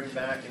cucumbers to bring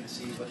back and to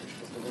see what they're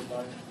supposed to look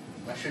like.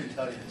 I shouldn't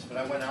tell you this, but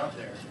I went out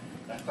there,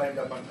 and I climbed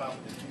up on top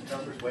of the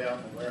cucumbers way out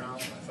in the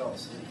warehouse, and I fell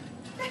asleep.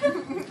 I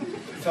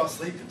fell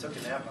asleep and took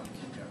a nap on the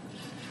cucumbers.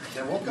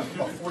 And I woke up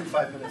about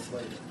 45 minutes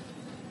later,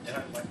 and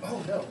I'm like,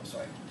 oh no. So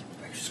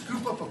I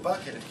scoop up a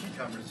bucket of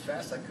cucumbers as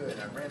fast as I could,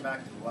 and I ran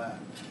back to the lab.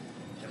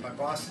 And my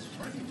boss says,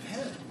 where have you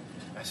been?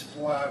 I said,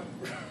 well,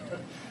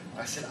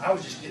 I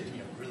was just getting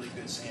a really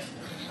good sample.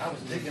 I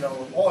was digging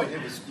all I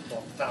did was scoop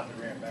off the top and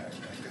ran back.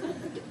 You're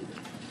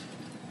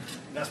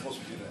not supposed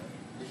to do that.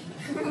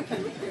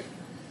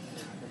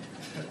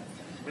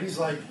 But he's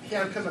like,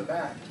 yeah, I'm coming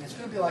back. And it's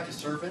going to be like a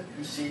servant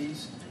who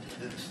sees,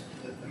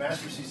 the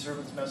master sees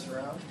servants messing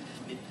around.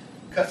 And he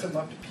cuts them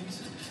up to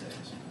pieces, he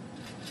says,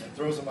 and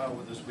throws them out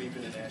with his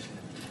weeping and gnashing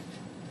of teeth.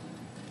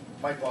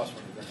 My boss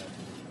would have done that.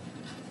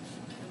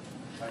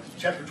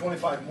 Chapter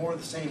 25, more of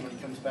the same when he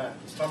comes back.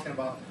 He's talking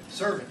about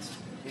servants.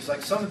 He's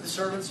like, some of the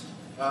servants,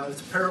 it's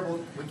a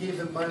parable, we gave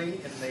them money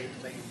and they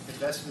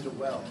invested it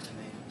well and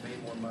they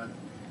made more money.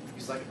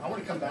 He's like, I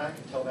want to come back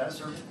and tell that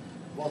servant,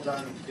 well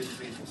done, good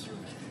faithful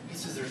servant. He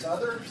says, there's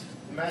others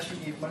the master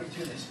gave money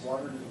to and they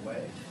squandered it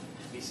away.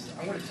 He says,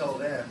 I'm going to tell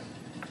them,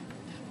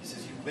 he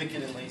says, you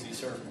wicked and lazy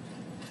servant.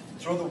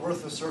 Throw the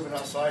worthless servant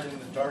outside into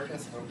the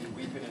darkness and there will be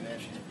weeping and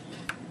gnashing of teeth.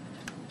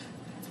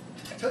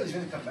 I tell you he's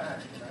going to come back,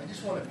 and I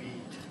just want to be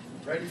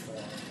ready for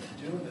him,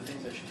 doing the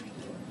things I should be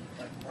doing.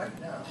 Like right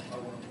now, I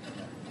want him to come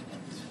back.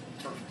 Like it's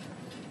perfect.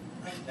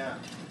 Right now.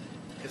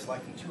 Because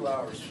like in 2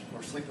 hours,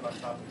 we're sleeping on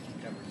top of the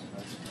cucumbers.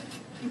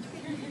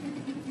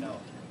 No.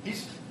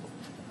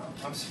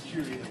 I'm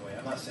secure either way.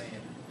 I'm not saying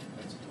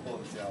it's full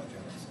of theology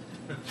on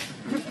this.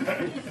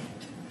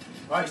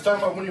 All right, he's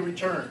talking about when he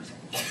returns.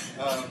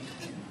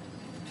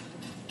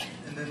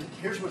 And then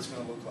here's what it's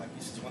going to look like.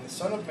 He says, when the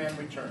Son of Man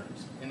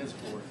returns in his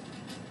glory,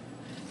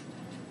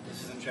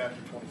 this is in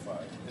chapter 25,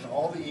 and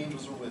all the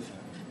angels are with him.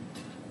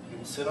 He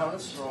will sit on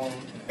his throne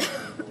and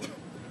have the glory.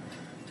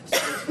 This is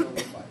what it's going to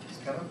look like. He's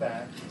coming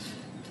back.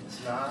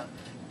 It's not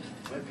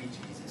wimpy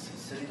Jesus.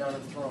 He's sitting on a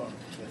throne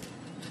with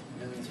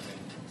millions of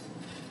angels.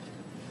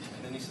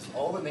 And then he says,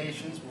 all the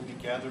nations will be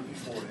gathered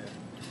before him.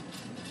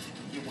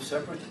 He will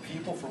separate the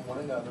people from one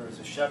another as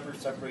a shepherd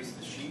separates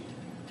the sheep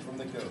from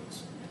the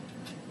goats.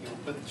 He will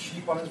put the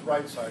sheep on his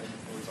right side and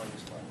the goats on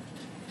his left.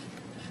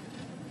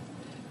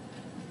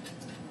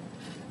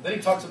 Then he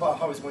talks about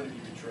how he's going to be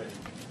betrayed.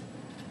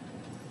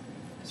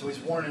 So he's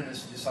warning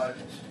his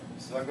disciples.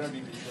 He says, I'm going to be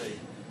betrayed.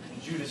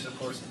 And Judas, of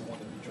course, is the one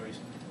that betrays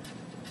him.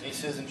 And he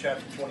says in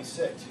chapter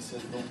 26, he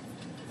says,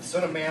 the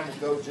Son of Man will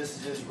go just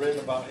as it is written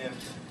about him.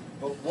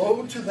 But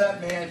woe to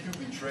that man who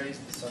betrays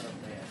the Son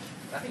of Man.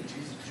 And I think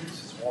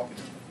Judas is walking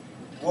him.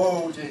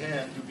 Woe to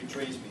him who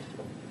betrays me.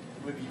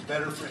 It would be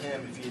better for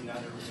him if he had not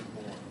ever been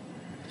born.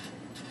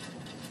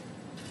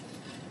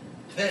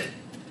 Then,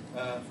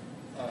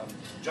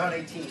 John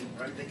 18,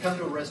 right? They come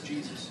to arrest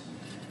Jesus.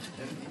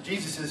 And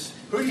Jesus says,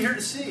 who are you here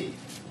to see?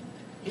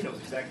 He knows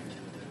exactly who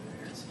they're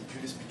here to see.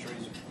 Judas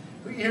betrays him.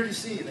 Who are you here to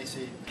see? And they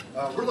say,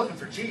 we're looking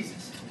for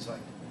Jesus. He's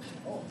like,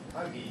 oh,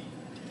 I'm he.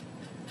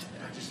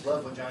 And I just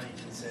love what John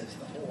 18 says.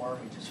 The whole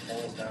army just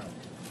falls down.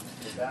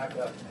 They back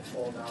up and they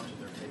fall down to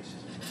their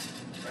faces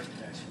and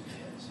recognize who he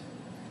is.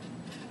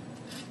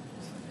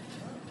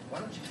 why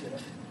don't you get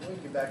up? Why don't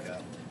you get back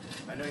up?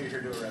 I know you're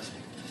here to arrest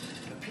me.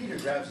 And Peter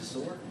grabs his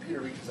sword.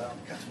 Peter reaches out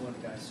and cuts one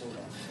of the guy's sword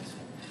off.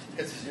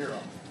 Cuts his ear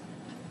off.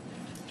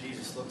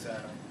 Jesus looks at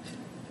him.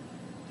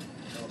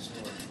 No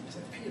sword. He's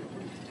like, Peter,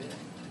 what are you doing?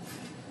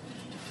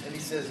 And he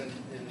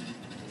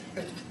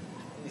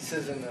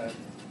says in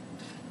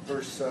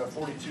verse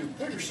 42,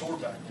 put your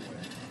sword back away.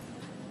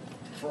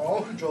 For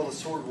all who draw the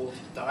sword will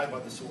die by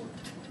the sword.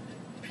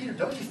 Peter,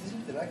 don't you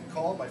think that I can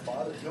call on my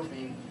Father? He'll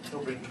bring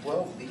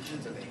 12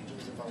 legions of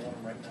angels if I want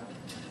him right now.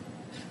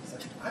 He's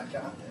like, I've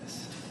got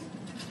this.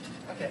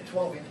 I've got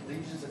 12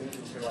 legions of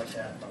angels here like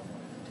that if I want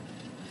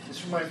it.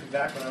 This reminds me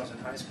back when I was in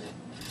high school.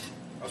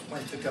 I was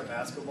playing pickup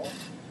basketball.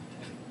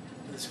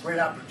 And this great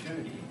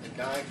opportunity, the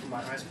guy from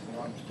my high school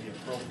wanted to be a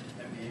pro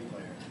NBA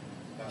player.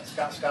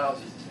 Scott Skiles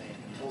is his name.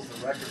 He holds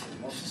the record for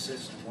the most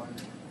assists in one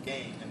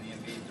game in the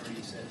NBA,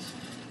 30 assists.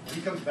 When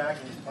he comes back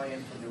and he's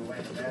playing for the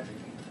Orlando Magic,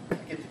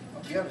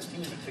 I'll be on his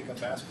team and pick up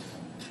basketball.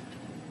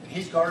 And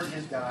he's guarding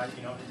his guy,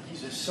 you know,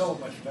 he's just so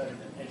much better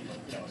than anybody.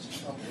 You know, it's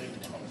just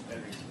unbelievable how much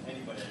better he's than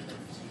anybody I've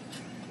ever seen.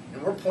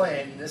 And we're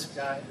playing, and this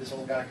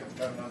old guy comes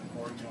driving on the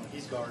court, you know, and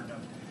he's guarding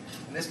him.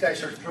 And this guy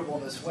starts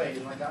dribbling this way,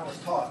 and like I was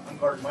taught, I'm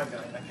guarding my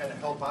guy, and I kind of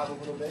help out a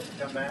little bit and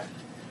come back.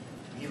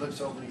 And he looks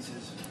over and he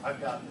says,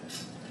 I've got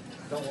this.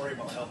 Don't worry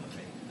about helping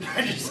me.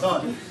 I just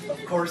thought,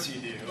 of course you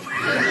do.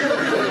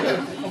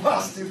 How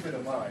stupid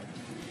am I?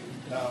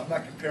 No, I'm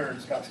not comparing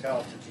Scott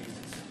Skiles to Jesus.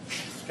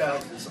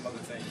 Skiles did some other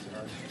things in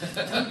our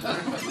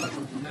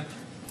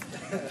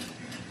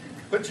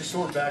Put your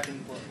sword back in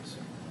place.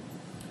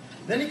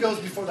 Then he goes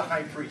before the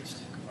high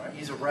priest. Right?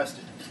 He's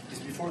arrested. He's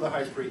before the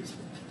high priest.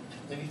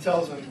 And he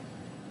tells him,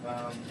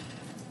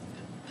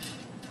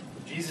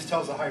 Jesus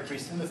tells the high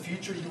priest, in the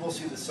future you will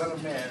see the Son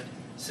of Man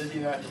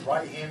sitting at the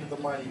right hand of the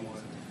Mighty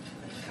One,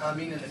 and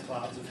coming in the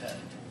clouds of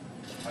heaven.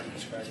 How he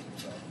describes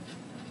himself.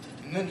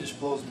 And then just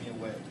blows me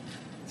away.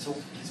 So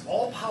he's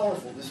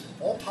all-powerful, this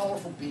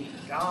all-powerful being,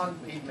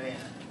 God made man,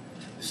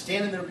 is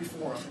standing there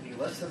before him, and he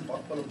lets them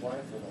put a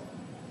blindfold on him.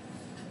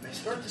 And they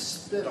start to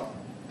spit on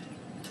him.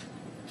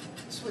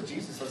 This is what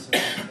Jesus lets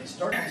them do. They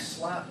start to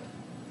slap him.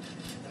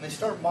 And they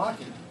start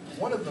mocking him.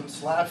 One of them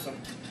slaps him,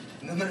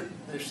 and then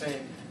they're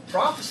saying,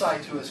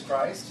 prophesy to us,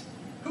 Christ.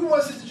 Who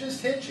was it that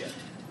just hit you?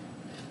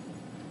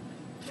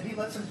 And he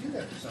lets them do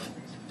that for some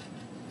reason.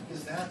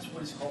 Because that's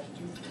what he's called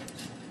to do for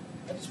us.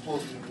 That just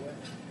blows me away.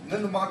 And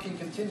then the mocking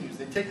continues.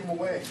 They take him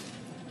away.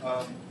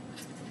 And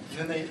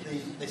then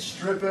they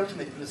strip him, and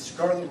they put a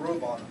scarlet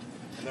robe on him.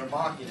 And they're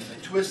mocking him.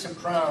 They twist some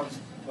crowns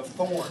of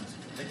thorns.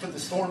 They put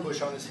this thorn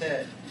bush on his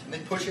head. And they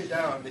push it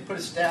down. They put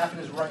a staff in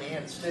his right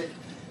hand, a stick.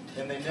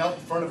 And they knelt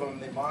in front of him,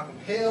 and they mock him.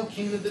 Hail,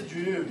 King of the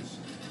Jews!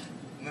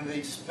 And then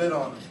they spit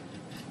on him.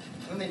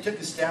 And then they took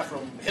his staff from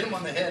him, hit him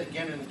on the head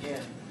again and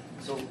again.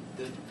 So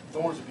the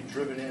thorns would be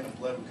driven in, and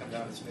blood would come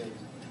down his face.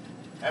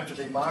 After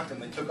they mocked him,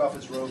 they took off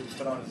his robe and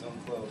put on his own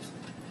clothes.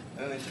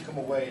 And then they took him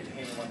away to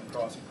hang him on the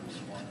cross and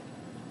crucify him.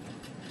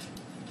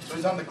 So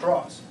he's on the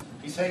cross.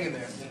 He's hanging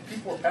there. And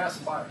people are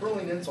passing by,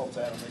 hurling insults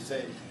at him. They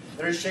say,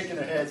 they're shaking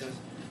their heads and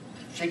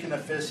shaking their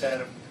fists at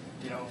him.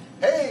 You know,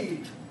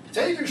 hey,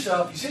 save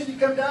yourself. You said you'd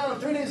come down,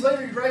 and 3 days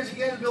later you'd rise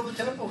again and build the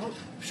temple.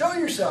 Show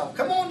yourself.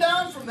 Come on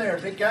down from there,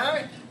 big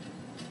guy.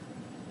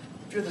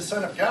 If you're the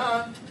Son of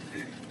God.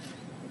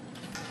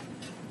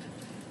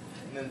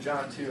 And then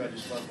John 2, I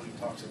just love what he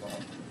talks about.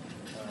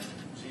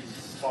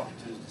 Jesus is talking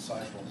to his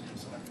disciples.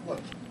 He's like,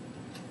 look.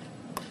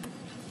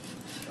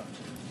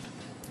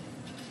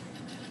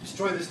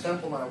 Destroy this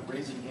temple and I'll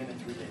raise it again in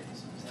 3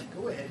 days. He's like,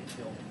 go ahead and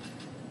kill me.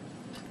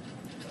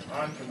 But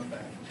I'm coming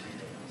back in 3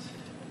 days.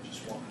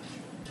 Just watch.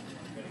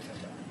 I'm going to come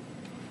back.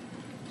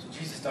 So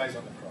Jesus dies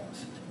on the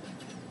cross.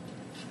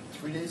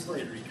 3 days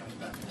later, he comes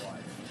back to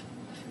life.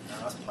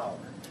 Now that's power.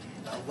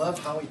 And I love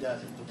how he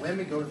does it. The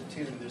women go to the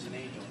tomb and there's an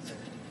angel and say,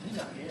 he's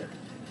not here.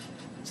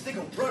 So they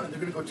go run and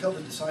they're going to go tell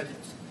the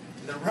disciples.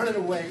 And they're running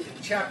away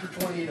in chapter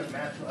 28 of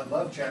Matthew. I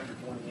love chapter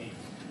 28.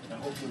 And I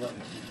hope you love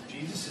it too.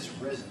 Jesus is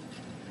risen.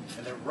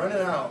 And they're running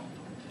out.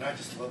 And I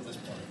just love this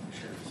part for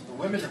sure. So the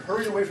women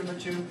hurried away from the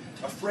tomb,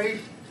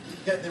 afraid,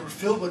 yet they were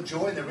filled with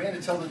joy. They ran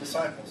to tell the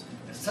disciples.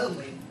 And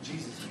suddenly,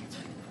 Jesus meets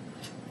them.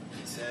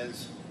 He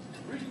says,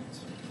 greetings.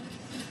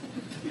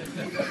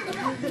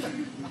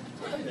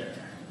 Hi there.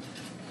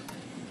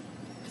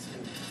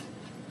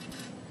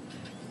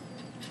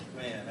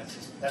 Man,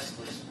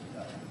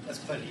 that's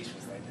Clint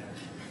Eastwood right there.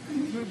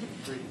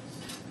 Greetings.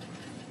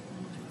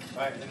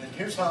 All right, and then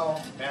here's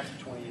how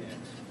Matthew 28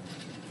 ends.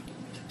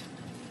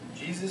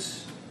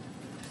 Jesus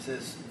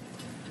says,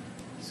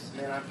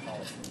 man, I'm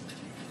powerful.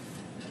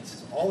 And he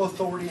says, all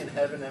authority in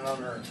heaven and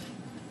on earth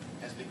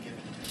has been given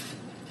to me.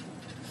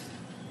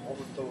 All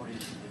authority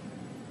has been given to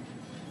me.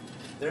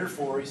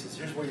 Therefore, he says,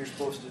 here's what you're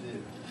supposed to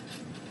do.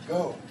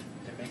 Go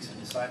and make some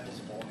disciples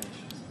of all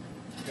nations.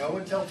 Go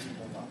and tell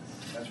people about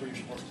it. That's what you're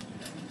supposed to do.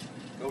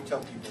 Go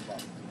tell people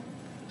about it.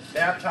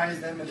 Baptize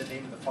them in the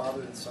name of the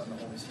Father, the Son, and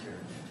the Holy Spirit.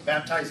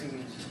 Baptizing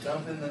means just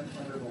dumping them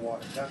under the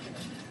water. Dumping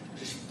them.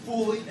 Just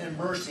fully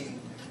immersing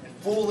and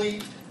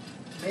fully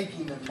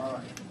making them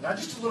mine. Not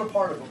just a little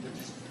part of them, but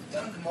just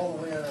dunk them all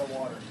the way out of the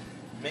water.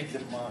 Make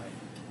them mine.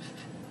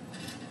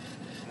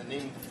 In the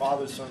name of the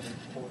Father, Son, and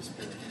Holy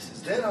Spirit. He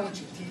says, then I want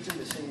you to teach them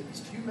to say these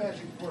few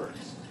magic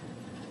words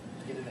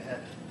to get into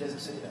heaven. He doesn't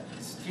say that.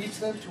 He says, teach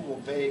them to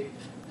obey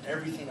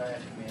everything I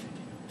have commanded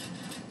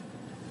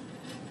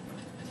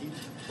you.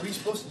 What are you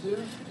supposed to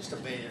do? Just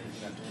obey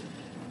everything I've told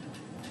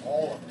you.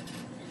 All of it.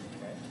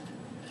 Okay?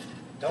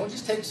 Don't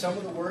just take some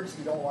of the words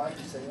you don't like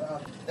and say,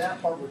 well,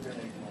 that part we're going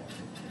to ignore.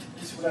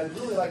 So what I'd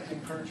really like to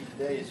encourage you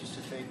today is just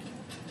to think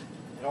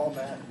it all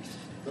matters.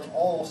 They're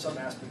all some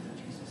aspect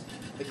of Jesus.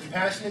 The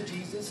compassion of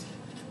Jesus,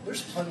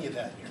 there's plenty of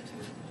that here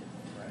too.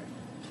 Right?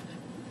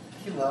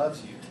 He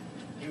loves you.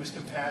 He was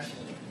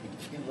compassionate with people.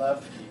 He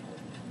loved people.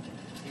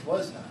 He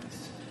was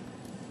nice.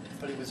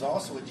 But he was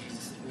also a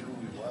Jesus that knew who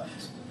he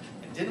was.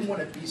 And didn't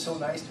want to be so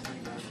nice to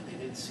people that they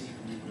didn't see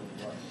who he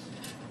really was.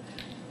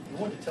 He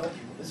wanted to tell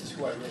people, this is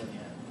who I really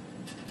am.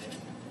 Okay?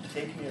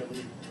 Take me or leave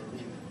it.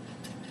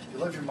 You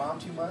love your mom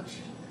too much?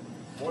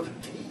 More than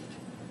me?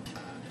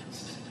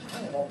 I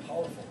am all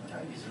powerful and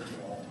I deserve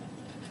it all.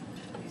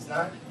 He's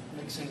not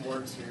mixing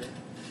words here.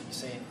 He's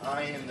saying,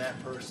 I am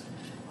that person.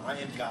 I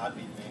am God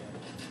made man.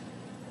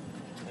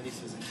 And he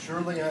says, and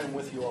surely I am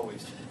with you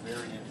always to the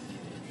very end of the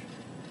age.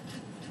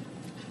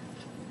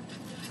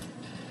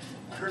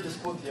 I heard this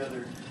quote the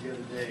other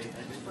day, and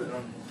I just put it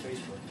on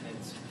Facebook. And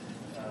it's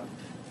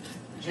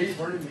J.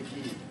 Vernon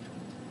McGee.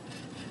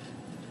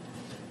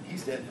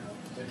 He's dead now,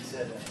 but he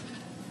said,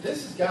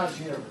 this is God's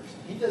universe.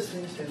 He does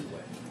things his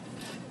way.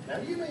 Now,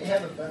 you may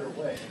have a better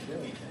way of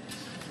doing things,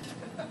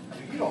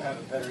 but you don't have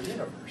a better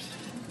universe.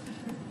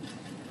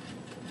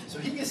 So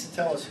he gets to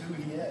tell us who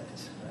he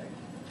is, right?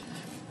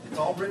 It's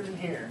all written in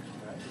here,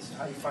 right? This is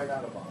how you find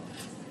out about him.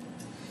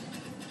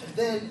 And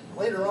then,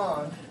 later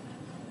on,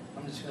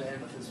 I'm just going to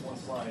end with this one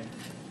slide.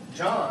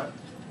 John,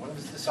 one of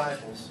his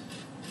disciples,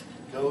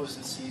 goes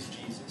and sees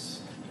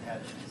Jesus in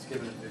heaven. He's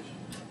given a vision.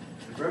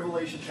 In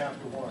Revelation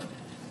chapter 1,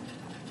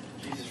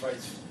 Jesus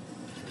writes,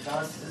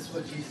 this is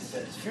what Jesus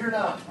says, fear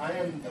not, I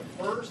am the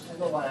first and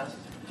the last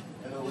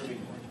and the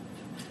living one.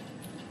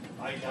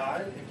 I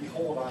died, and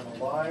behold, I am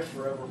alive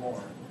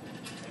forevermore.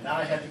 And now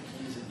I have the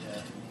keys of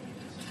death and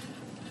Hades.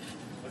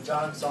 When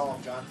John saw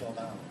him, John fell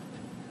down.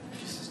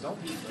 Jesus says,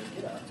 don't be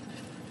afraid, get up.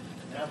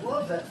 And I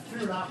love that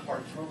fear not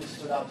part. It really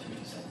stood out to me.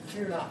 He said,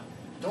 fear not,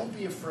 don't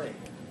be afraid.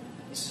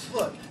 He says,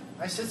 look,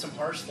 I said some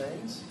harsh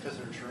things because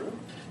they're true.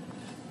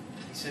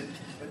 He said,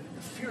 but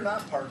the fear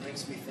not part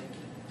makes me think,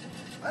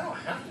 I don't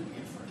have to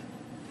be afraid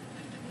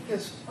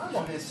because I'm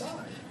on his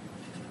side.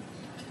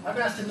 I've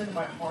asked him into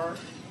my heart.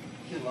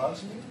 He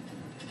loves me,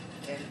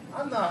 and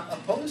I'm not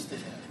opposed to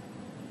him.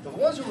 The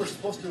ones who are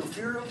supposed to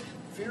fear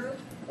him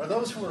are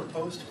those who are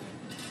opposed to him.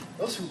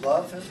 Those who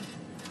love him,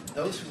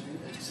 those who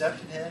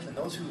accepted him, and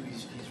those who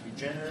he's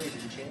regenerated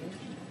and changed.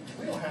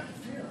 We don't have to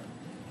fear him.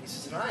 He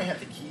says, and I have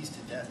the keys to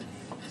death and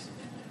Hades.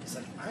 He's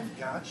like, I've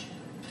got you.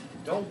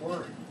 Don't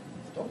worry.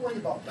 Don't worry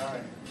about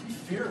dying. Be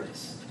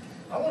fearless.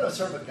 I want to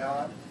serve a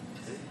God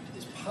that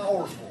is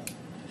powerful,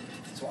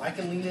 so I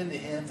can lean into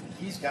him, and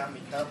he's got me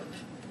covered.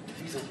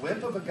 If he's a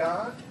whip of a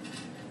God,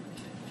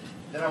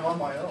 then I'm on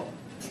my own.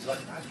 He's like,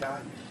 I've got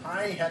you.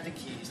 I have the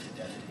keys to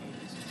death and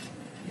Hades.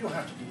 You don't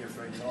have to be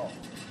afraid at all.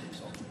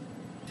 So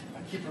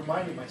I keep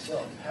reminding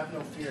myself, have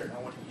no fear, and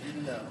I want you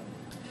to know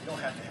you don't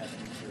have to have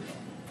any fear at all.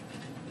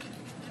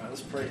 All right,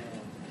 let's pray.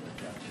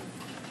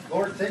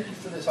 Lord, thank you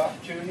for this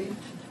opportunity.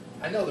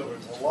 I know there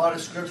was a lot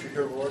of scripture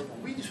here, Lord, but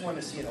we just want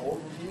to see an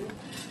overview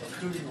of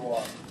who you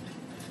are.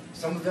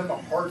 Some of them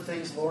are hard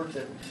things, Lord,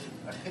 that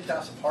I picked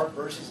out some hard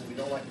verses that we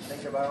don't like to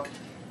think about.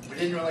 We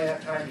didn't really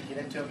have time to get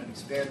into them and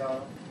expand on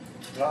them.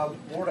 But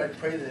Lord, I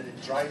pray that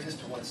it drives us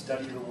to want to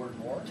study the Word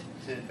more,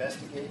 to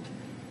investigate.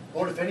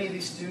 Lord, if any of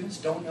these students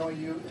don't know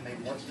you and they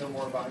want to know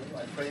more about you,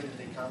 I pray that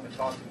they come and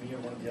talk to me or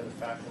one of the other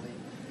faculty.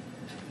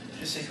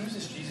 Just say, who's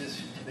this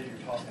Jesus that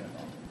you're talking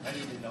about? I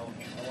need to know him.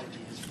 I want to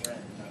be his friend,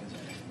 not his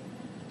enemy.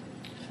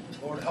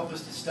 Lord, help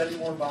us to study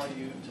more about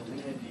you, to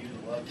lean into you,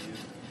 to love you.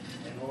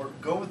 And Lord,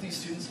 go with these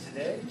students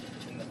today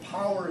in the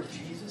power of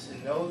Jesus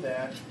and know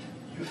that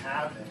you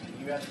have him and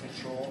you have to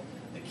control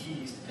the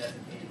keys to death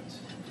and Hades.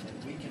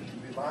 And we can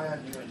rely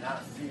on you and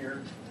not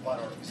fear about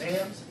our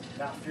exams,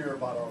 not fear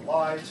about our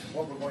lives,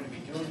 what we're going to be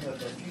doing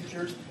with our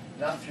futures,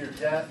 not fear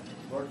death.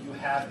 Lord, you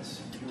have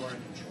us. You are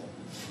in control.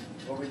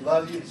 Lord, we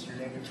love you. It's your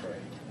name we pray.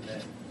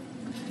 Amen.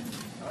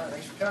 All right,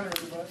 thanks for coming,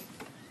 everybody.